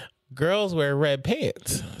 girls wear red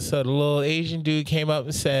pants. So the little Asian dude came up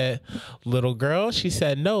and said, little girl? She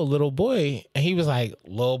said, no, little boy. And he was like,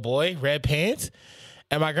 little boy, red pants?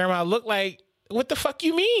 And my grandma looked like, what the fuck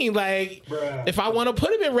you mean? Like, if I want to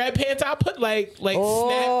put him in red pants, I'll put like snap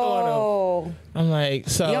on him. I'm like,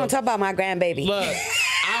 so. You don't talk about my grandbaby. Look,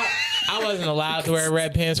 I wasn't allowed to wear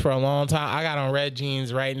red pants for a long time. I got on red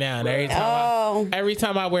jeans right now, and every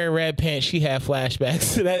time I wear red pants, she had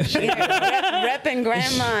flashbacks to that shit. Repping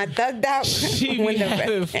grandma, thugged out. She be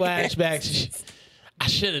having flashbacks. I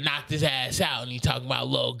should have knocked his ass out, and you talking about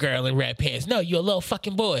little girl in red pants. No, you a little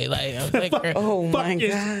fucking boy. Like, I was like, Oh my Fuck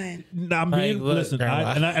God! Nah, man, Like, look, listen, grandma.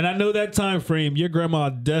 I know that time frame. Your grandma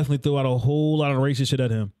definitely threw out a whole lot of racist shit at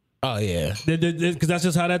him. oh yeah. Because that's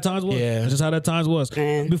just how that times was. Yeah. That's just how that times was.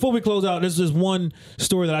 Man. Before we close out, there's just one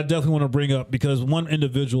story that I definitely want to bring up because one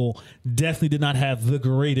individual definitely did not have the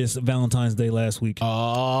greatest Valentine's Day last week.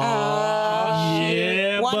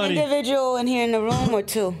 Yeah, One buddy. individual in here in the room or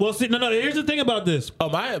two? Well, see, no. Here's the thing about this. Oh,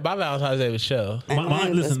 my Valentine's Day was chill.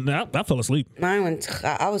 Listen, I fell asleep. Mine went.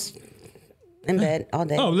 I was in bed all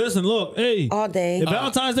day. Oh, listen, look, hey, All day. If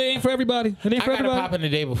Valentine's Day ain't for everybody. It ain't I for got to everybody. pop in the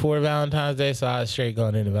day before Valentine's Day, so I was straight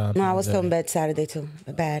going into Valentine's No, I was Day. still in bed Saturday too.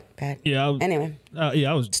 Bad. Yeah. Anyway,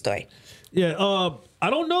 I was. story. Yeah. I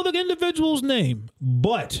don't know the individual's name,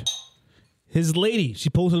 but his lady, she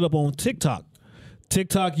posted it up on TikTok.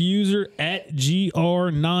 TikTok user at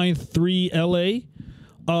GR93LA.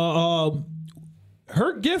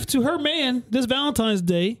 Her gift to her man this Valentine's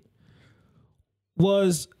Day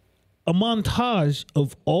was a montage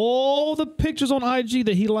of all the pictures on IG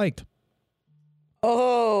that he liked.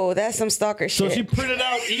 Oh, that's some stalker So shit. she printed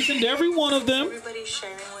out each and every one of them. Everybody's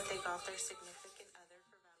sharing what they got their significant other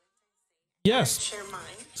for Valentine's Yes. Day. Share mine.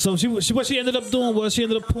 So what she ended up doing was she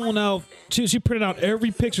ended up pulling out. She printed out every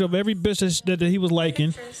picture of every bitch that he was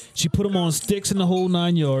liking. She put them on sticks in the whole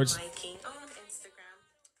 9 yards. Liking on Instagram.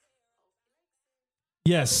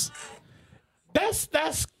 Yes.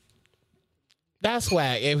 That's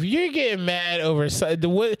whack. If you're getting mad over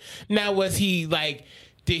what now, was he like?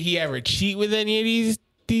 Did he ever cheat with any of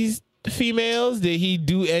these females? Did he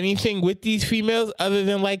do anything with these females other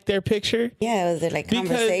than like their picture? Yeah, was it like Because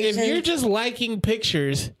conversations? if you're just liking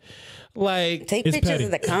pictures, like Take It's pictures petty.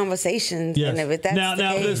 of the conversations, Yes. and if that's now, the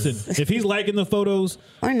case, listen. If he's liking the photos,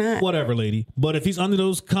 or not, whatever, lady. But if he's under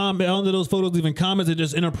those photos, leaving comments that are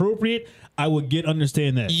just inappropriate, I would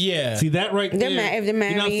understand that. Yeah. See that right they're there. if they're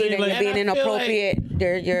married You know what I'm saying? and Like, you're being And I feel like-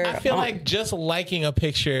 inappropriate, you're. I feel like just liking a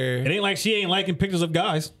picture. it ain't like she ain't liking pictures of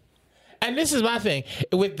guys. And this is my thing.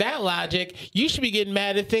 With that logic, you should be getting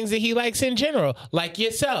mad at things that he likes in general, like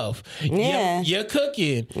yourself. Yeah. Your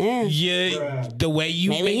cooking. Yeah. The way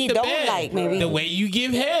you Maybe make he the don't bed. like, maybe. The way you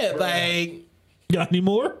give head. Like, Got any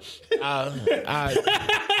more?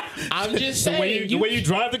 I'm just The way saying. you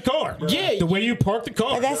drive the car. Yeah, The way you park the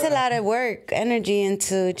car. That's a lot of work, energy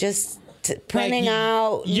into just printing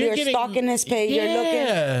out. you're You're getting- stalking his page. You're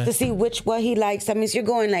Yeah. looking to see what he likes. That means you're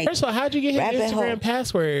going like. First of all, how'd you get his Rabbit Instagram hole.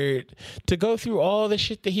 password to go through all the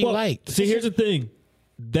shit that he Well, liked? See, here's the thing.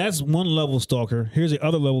 That's one level stalker. Here's the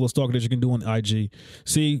other level of stalker that you can do on IG.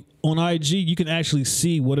 See, on IG, you can actually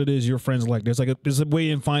see what it is your friends like. There's a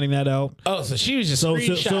way in finding that out. Oh, so she was just So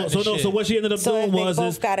screenshotting so what she ended up So doing if they was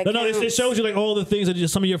both got it accounts. shows you like all the things that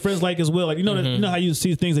some of your friends like as well. Like you know how you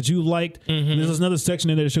see things that you liked. There's another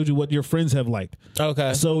section in there that shows you what your friends have liked.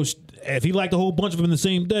 Okay. So if he liked a whole bunch of them in the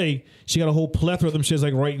same day, she got a whole plethora of them shits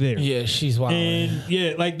like right there. Yeah, she's wild. And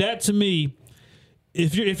yeah, like that to me.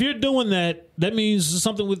 If you're doing that, that means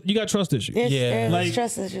something with you got trust issues. Yeah. Like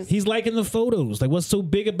trust issues. he's liking the photos. Like what's so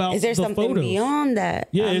big about Is there the something photos? beyond that?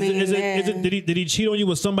 Yeah, I mean, is it did he cheat on you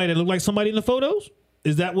with somebody that looked like somebody in the photos?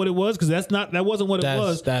 Is that what it was? Because that wasn't what it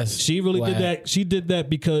was. She really whack. did that. She did that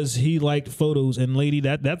because he liked photos, and lady,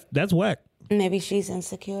 that's whack. Maybe she's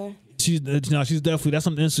insecure. She's definitely that's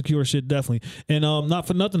some insecure shit, definitely. And not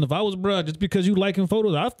for nothing, if I was bruh, just because you liking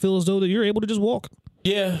photos, I feel as though that you're able to just walk.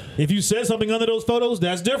 yeah. If you said something under those photos,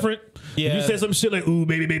 that's different. Yeah. If you said some shit like, ooh,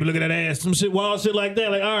 baby, look at that ass, some shit, wild shit like that,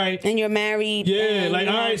 like, all right. And you're married. Yeah, and, like,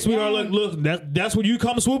 you know, all right, sweetheart, yeah. look, that's when you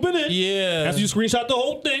come swooping in. Yeah. That's when you screenshot the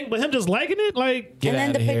whole thing, but him just liking it, like, Get And then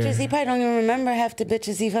outta the pictures, here. he probably don't even remember half the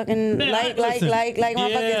bitches he fucking Man, like listen. motherfuckers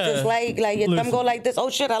Yeah. just like your thumb Listen. go like this. Oh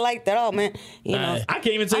shit, I like that. Oh man, you know. Right. I can't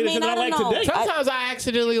even say I the mean, shit that I I like don't know. today. Sometimes I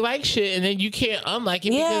accidentally like shit and then you can't unlike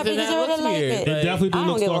it Yeah, because then because that you looks already like weird. it. It definitely do I look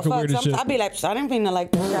don't give a stalker fuck. weird as shit. I'd be like, I didn't mean of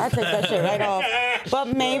like, I take that shit right off.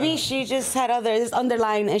 But maybe she just had other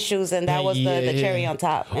underlying issues, and that was the cherry on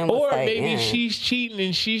top. And Or was like, maybe she's cheating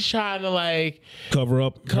and she's trying to like cover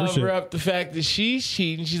up the fact that she's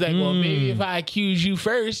cheating. She's like, well, maybe if I accuse you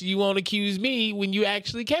first, you won't accuse me when you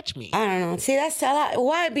actually catch me. I don't know. See, that's a lot.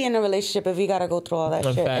 Why be in a relationship if you got to go through all that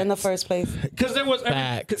shit in the first place? Because there was,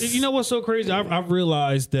 you know what's so crazy? I've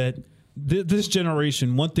realized that this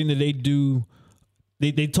generation, one thing that they do,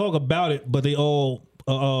 they talk about it, but they all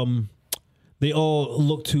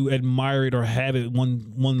look to admire it or have it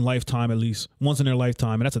one lifetime, at least once in their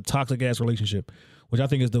lifetime, and that's a toxic ass relationship, which I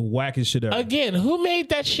think is the wackest shit ever. Again, who made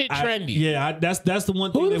that shit trendy? That's the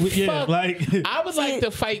one thing I would like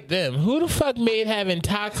to fight them. Who the fuck made having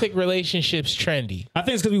toxic relationships trendy? I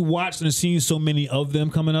think it's because we watched and seen so many of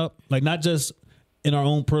them coming up, like not just in our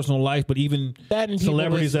own personal life, but even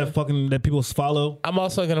celebrities that people follow. I'm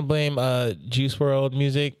also gonna blame Juice WRLD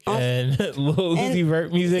music and Lil Uzi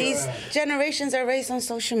Vert music. These generations are raised on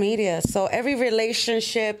social media, so every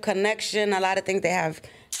relationship, connection, a lot of things they have.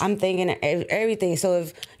 I'm thinking everything. So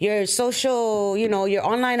if your social, your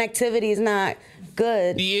online activity is not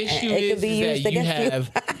good, the issue is that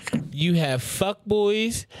you have fuck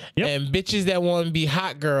boys and bitches that want to be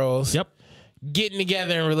hot girls. Yep. Getting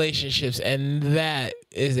together in relationships, and that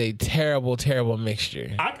is a terrible, terrible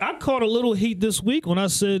mixture. I caught a little heat this week when I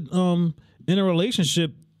said in a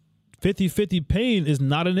relationship, 50-50 pain is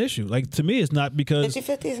not an issue. Like, to me, it's not, because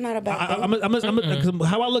 50-50 is not a bad thing.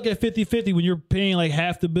 How I look at 50-50 when you're paying like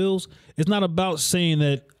half the bills, it's not about saying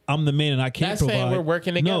that I'm the man and I can't provide. Saying we're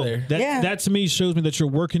working together. No, that to me shows me that you're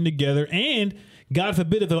working together, and God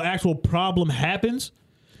forbid if the actual problem happens,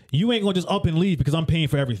 you ain't gonna just up and leave because I'm paying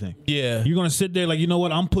for everything. Yeah. You're gonna sit there like, you know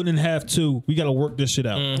what, I'm putting in half too. We gotta work this shit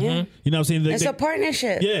out. Mm-hmm. Yeah. You know what I'm saying? It's a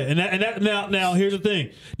partnership. Yeah, and that now here's the thing.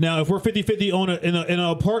 Now if we're 50-50 in an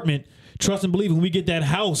apartment, trust and believe when we get that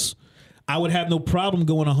house, I would have no problem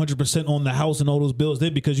going 100% on the house and all those bills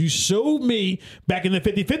there, because you showed me back in the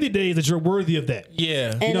 50-50 days that you're worthy of that.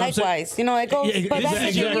 Yeah. And likewise, it goes, but that's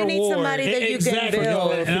the thing, you need somebody that you can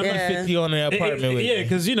build. And I'm at 50 on the apartment with yeah,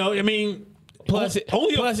 because, I mean,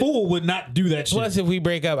 only a fool would not do that shit. Plus, if we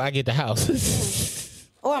break up, I get the house.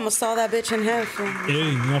 Oh, I'm going to saw that bitch in half.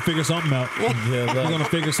 Yeah, you're going to figure something out. You're going to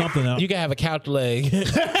figure something out. You can have a couch leg.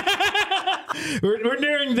 We're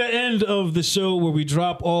nearing the end of the show where we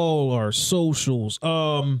drop all our socials.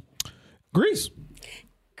 Grease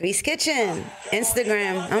Kitchen,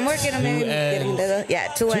 Instagram. I'm working on maybe getting the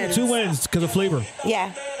 2 ends. 2 ends because of flavor.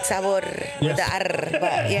 Yeah, sabor with the R,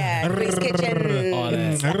 but yeah, Grease Kitchen.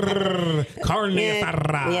 Carne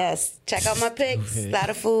asada. Yes, check out my pics. A lot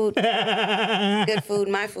of food, good food,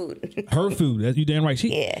 my food. Her food. You damn right.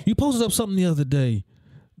 You posted up something the other day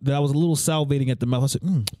that I was a little salivating at the mouth. I said,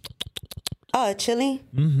 Oh, chili?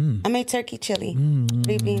 Mm-hmm. I make turkey chili.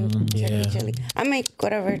 3 bean turkey chili. I make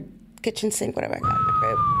whatever, kitchen sink, whatever I got in the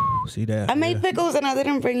crib. See that? I made pickles and I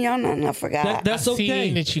didn't bring y'all none. I forgot. That's okay.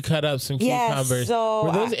 Seen that you cut up some cucumbers. So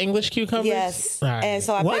were those English cucumbers? Yes. Right. And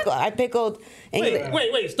so I pickled.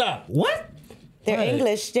 Wait, stop. What? They're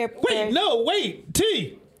English. T. I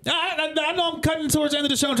know I'm cutting towards the end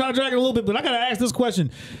of the show and trying to drag it a little bit, but I got to ask this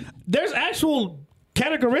question. There's actual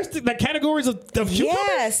categories of cucumbers?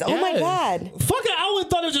 Yes. Oh my God. Fuck it. I only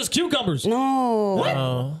thought it was just cucumbers. No.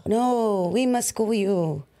 What? No. We must school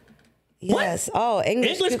you. Yes. What? Oh,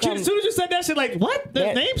 English cucumbers. As soon as you said that shit, like, what?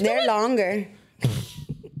 Their names? They're longer.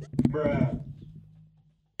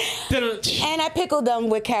 And I pickled them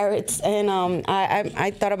with carrots, and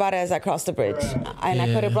I thought about it as I crossed the bridge, and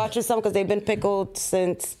I could have brought you some because they've been pickled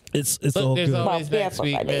since. It's all good. Always next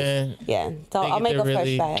week, man. Yeah, so I'll make a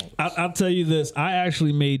fresh bag. I'll tell you this: I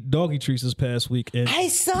actually made doggy treats this past week, and I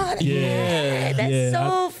saw that. Yeah, that's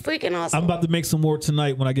so freaking awesome. I'm about to make some more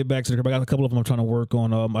tonight when I get back to the crib. I got a couple of them I'm trying to work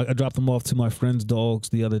on. I dropped them off to my friend's dogs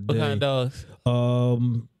the other day. What kind of dogs?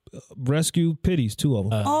 Rescue pitties, 2 of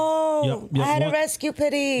them. I had a rescue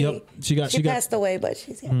pitty. Yep, she passed away, but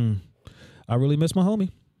she's here. I really miss my homie.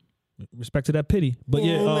 Respect to that pity, but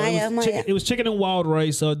it was chicken and wild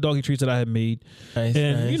rice doggy treats that I had made, nice.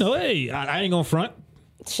 Hey, I ain't gonna front.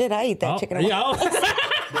 Shit, I eat that chicken and wild rice.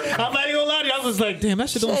 I'm not even gonna lie to you. I was like, damn, that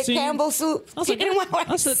shit don't seem. Campbell soup, chicken and wild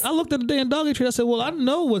rice. I looked at the damn doggy treat. I said, well, I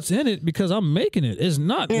know what's in it because I'm making it. It's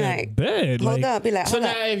not that bad. Hold up, be like, so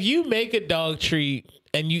now if you make a dog treat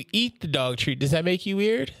and you eat the dog treat, does that make you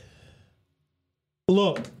weird?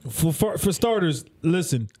 Look, for starters,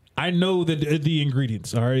 listen. I know the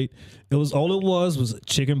ingredients. All right, it was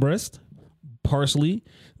chicken breast, parsley,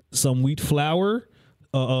 some wheat flour,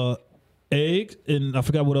 egg, and I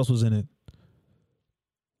forgot what else was in it.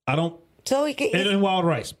 So we can and wild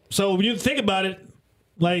rice. So when you think about it,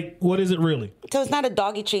 Like, what is it really? So it's not a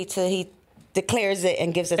doggy treat till he declares it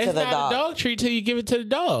and gives it to It's the not dog. a dog treat till you give it to the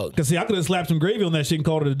dog. Because see, I could have slapped some gravy on that shit and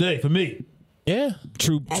called it a day for me. Yeah.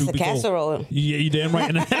 True. That's a be told. casserole. Yeah, you damn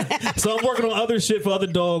right. So I'm working on other shit for other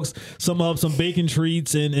dogs. Some bacon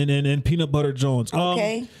treats and peanut butter Jones.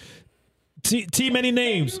 Okay. T many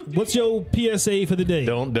names. What's your PSA for the day?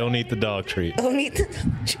 Don't eat the dog treat. Don't eat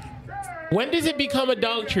the- When does it become a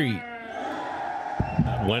dog treat?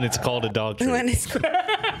 When it's called a dog treat. when it's All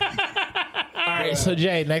right, so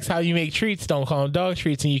Jay, next time you make treats, don't call them dog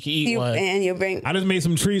treats, and you can eat one. and you bring. I just made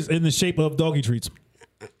some treats in the shape of doggy treats.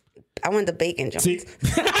 I want the bacon Jones. See?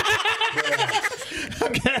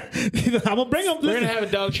 Okay. I'm gonna bring them. We're gonna have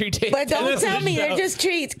a dog treat taste. But don't Listen, tell me no. they're just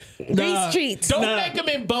treats. Nah. Grease treats. Don't Nah. make them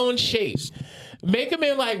in bone shapes. Make them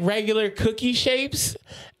in like regular cookie shapes,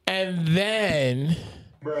 and then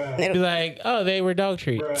be like, "Oh, they were dog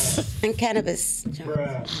treats." And cannabis Jones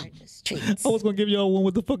are just treats. I was gonna give y'all one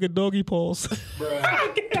with the fucking doggy paws.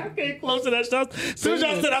 I can't close to that stuff. As soon as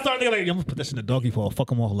y'all said, I started thinking like, I'm gonna put this in the doggy paw. Fuck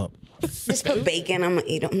them all up. Just put bacon. I'm gonna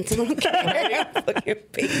eat them. Don't care. Fucking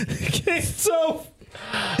bacon. Okay, so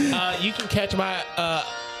You can catch my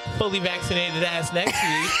fully vaccinated ass next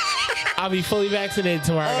week. I'll be fully vaccinated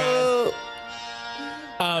tomorrow, guys.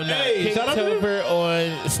 Oh, No, Hey, King shout out to Topher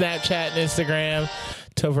on Snapchat and Instagram.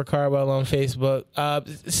 Topher Cardwell on Facebook.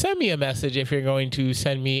 Send me a message if you're going to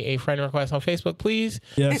send me a friend request on Facebook, please.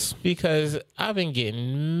 yes, Because I've been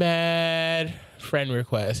getting mad friend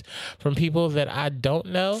requests from people that I don't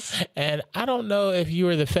know. And I don't know if you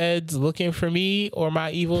are the feds looking for me or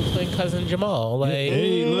my evil twin cousin Jamal. Like,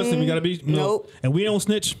 hey, listen, we gotta be Nope. and we don't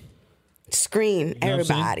snitch. screen You know what I'm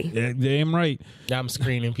saying? everybody. Yeah, damn right. I'm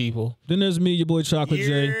screening people. Then there's me, your boy Chocolate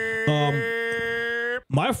J.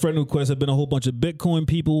 My friend requests have been a whole bunch of Bitcoin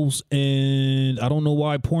peoples, and I don't know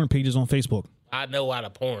why porn pages on Facebook. I know why the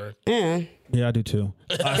porn. Yeah. Yeah, I do too.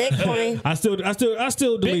 Bitcoin. I still delete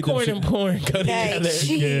them Bitcoin shit. and porn go Hey, together.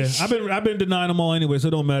 Yeah, sheesh. I've been denying them all anyway, so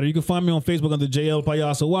it don't matter. You can find me on Facebook under JL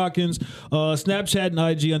Payaso Watkins, Snapchat and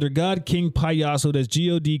IG under God King Payaso. That's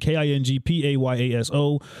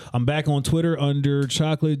GODKINGPAYASO. I'm back on Twitter under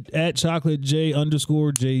chocolate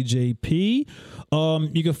 @chocolatej_JJP.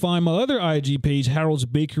 You can find my other IG page Harold's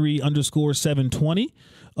Bakery _720.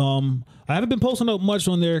 I haven't been posting up much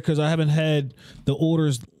on there because I haven't had the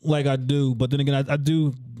orders like I do. But then again, I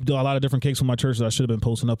do a lot of different cakes for my church that I should have been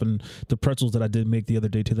posting up, and the pretzels that I did make the other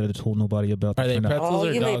day too that I told nobody about. Are they pretzels Oh,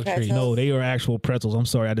 or you made dog pretzels? treats? No, they are actual pretzels. I'm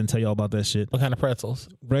sorry, I didn't tell y'all about that shit. What kind of pretzels?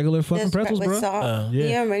 Regular fucking Just pretzels, with bro. salt.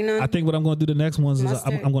 Yeah, right now. I think what I'm going to do the next ones is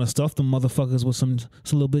Mustard. I'm going to stuff them motherfuckers with some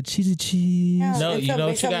little bit cheesy cheese. Yeah. No, It's you a- know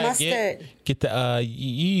it's what you a gotta get? mustard. Get the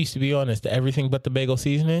you used to be on this, the everything but the bagel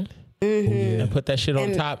seasoning. Mm-hmm. And put that shit on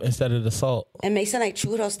And- top instead of the salt. And make some like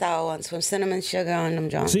churro style ones with cinnamon sugar on them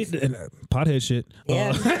Jones. See, and, pothead shit.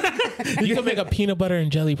 Yeah. You can make a peanut butter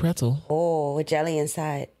and jelly pretzel. Oh, with jelly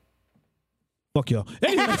inside. Fuck y'all.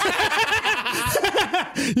 Anyway.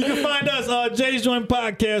 You can find us Jay's Joint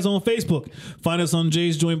Podcast on Facebook. Find us on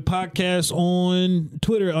Jay's Joint Podcast on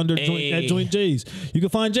Twitter under Hey. Joint Jay's. You can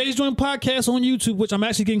find Jay's Joint Podcast on YouTube, which I'm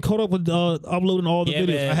actually getting caught up with uploading all the Yeah,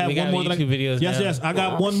 videos. man. I have We got one more that I, YouTube videos yes, now. yes. I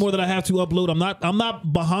got one more that I have to upload. I'm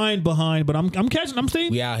not behind, but I'm catching. I'm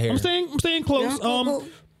staying. We out here. I'm staying close. Yeah, cool.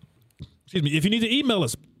 Excuse me. If you need to email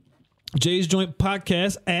us, Jay's Joint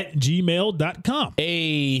Podcast @gmail.com.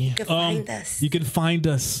 Hey. You can find us. You can find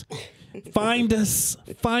us. Find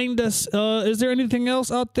us. Is there anything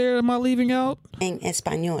else out there? Am I leaving out? In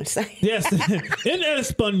Espanol. Sorry. Yes. In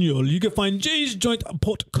Espanol, you can find Jay's Joint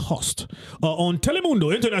Podcast on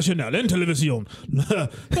Telemundo Internacional en Televisión.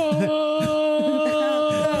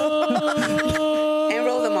 And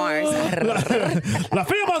roll the Mars. La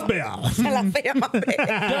fea más bella. La fea más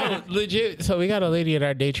bella. No, legit. So we got a lady at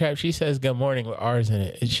our day trap. She says good morning with R's in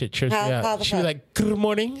it. It shit trips me How out. the She be fuck? like, good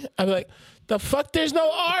morning. I be like, the fuck? There's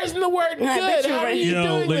no R's in the word good. I bet you How are right. you Yo,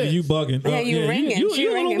 doing lady, this? you bugging. Yeah, you ringing. You She a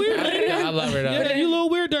little ringing. weird, lady. I love her though. Yeah, you a little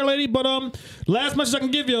weird there, lady. But last message I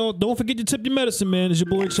can give y'all: don't forget to tip your medicine, man. It's your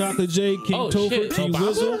boy Chocolate J, King Oh, Topher, shit. King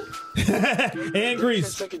Obama? Wizzle, and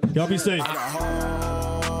Grease. Y'all be safe. I got home.